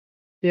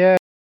 Yeah.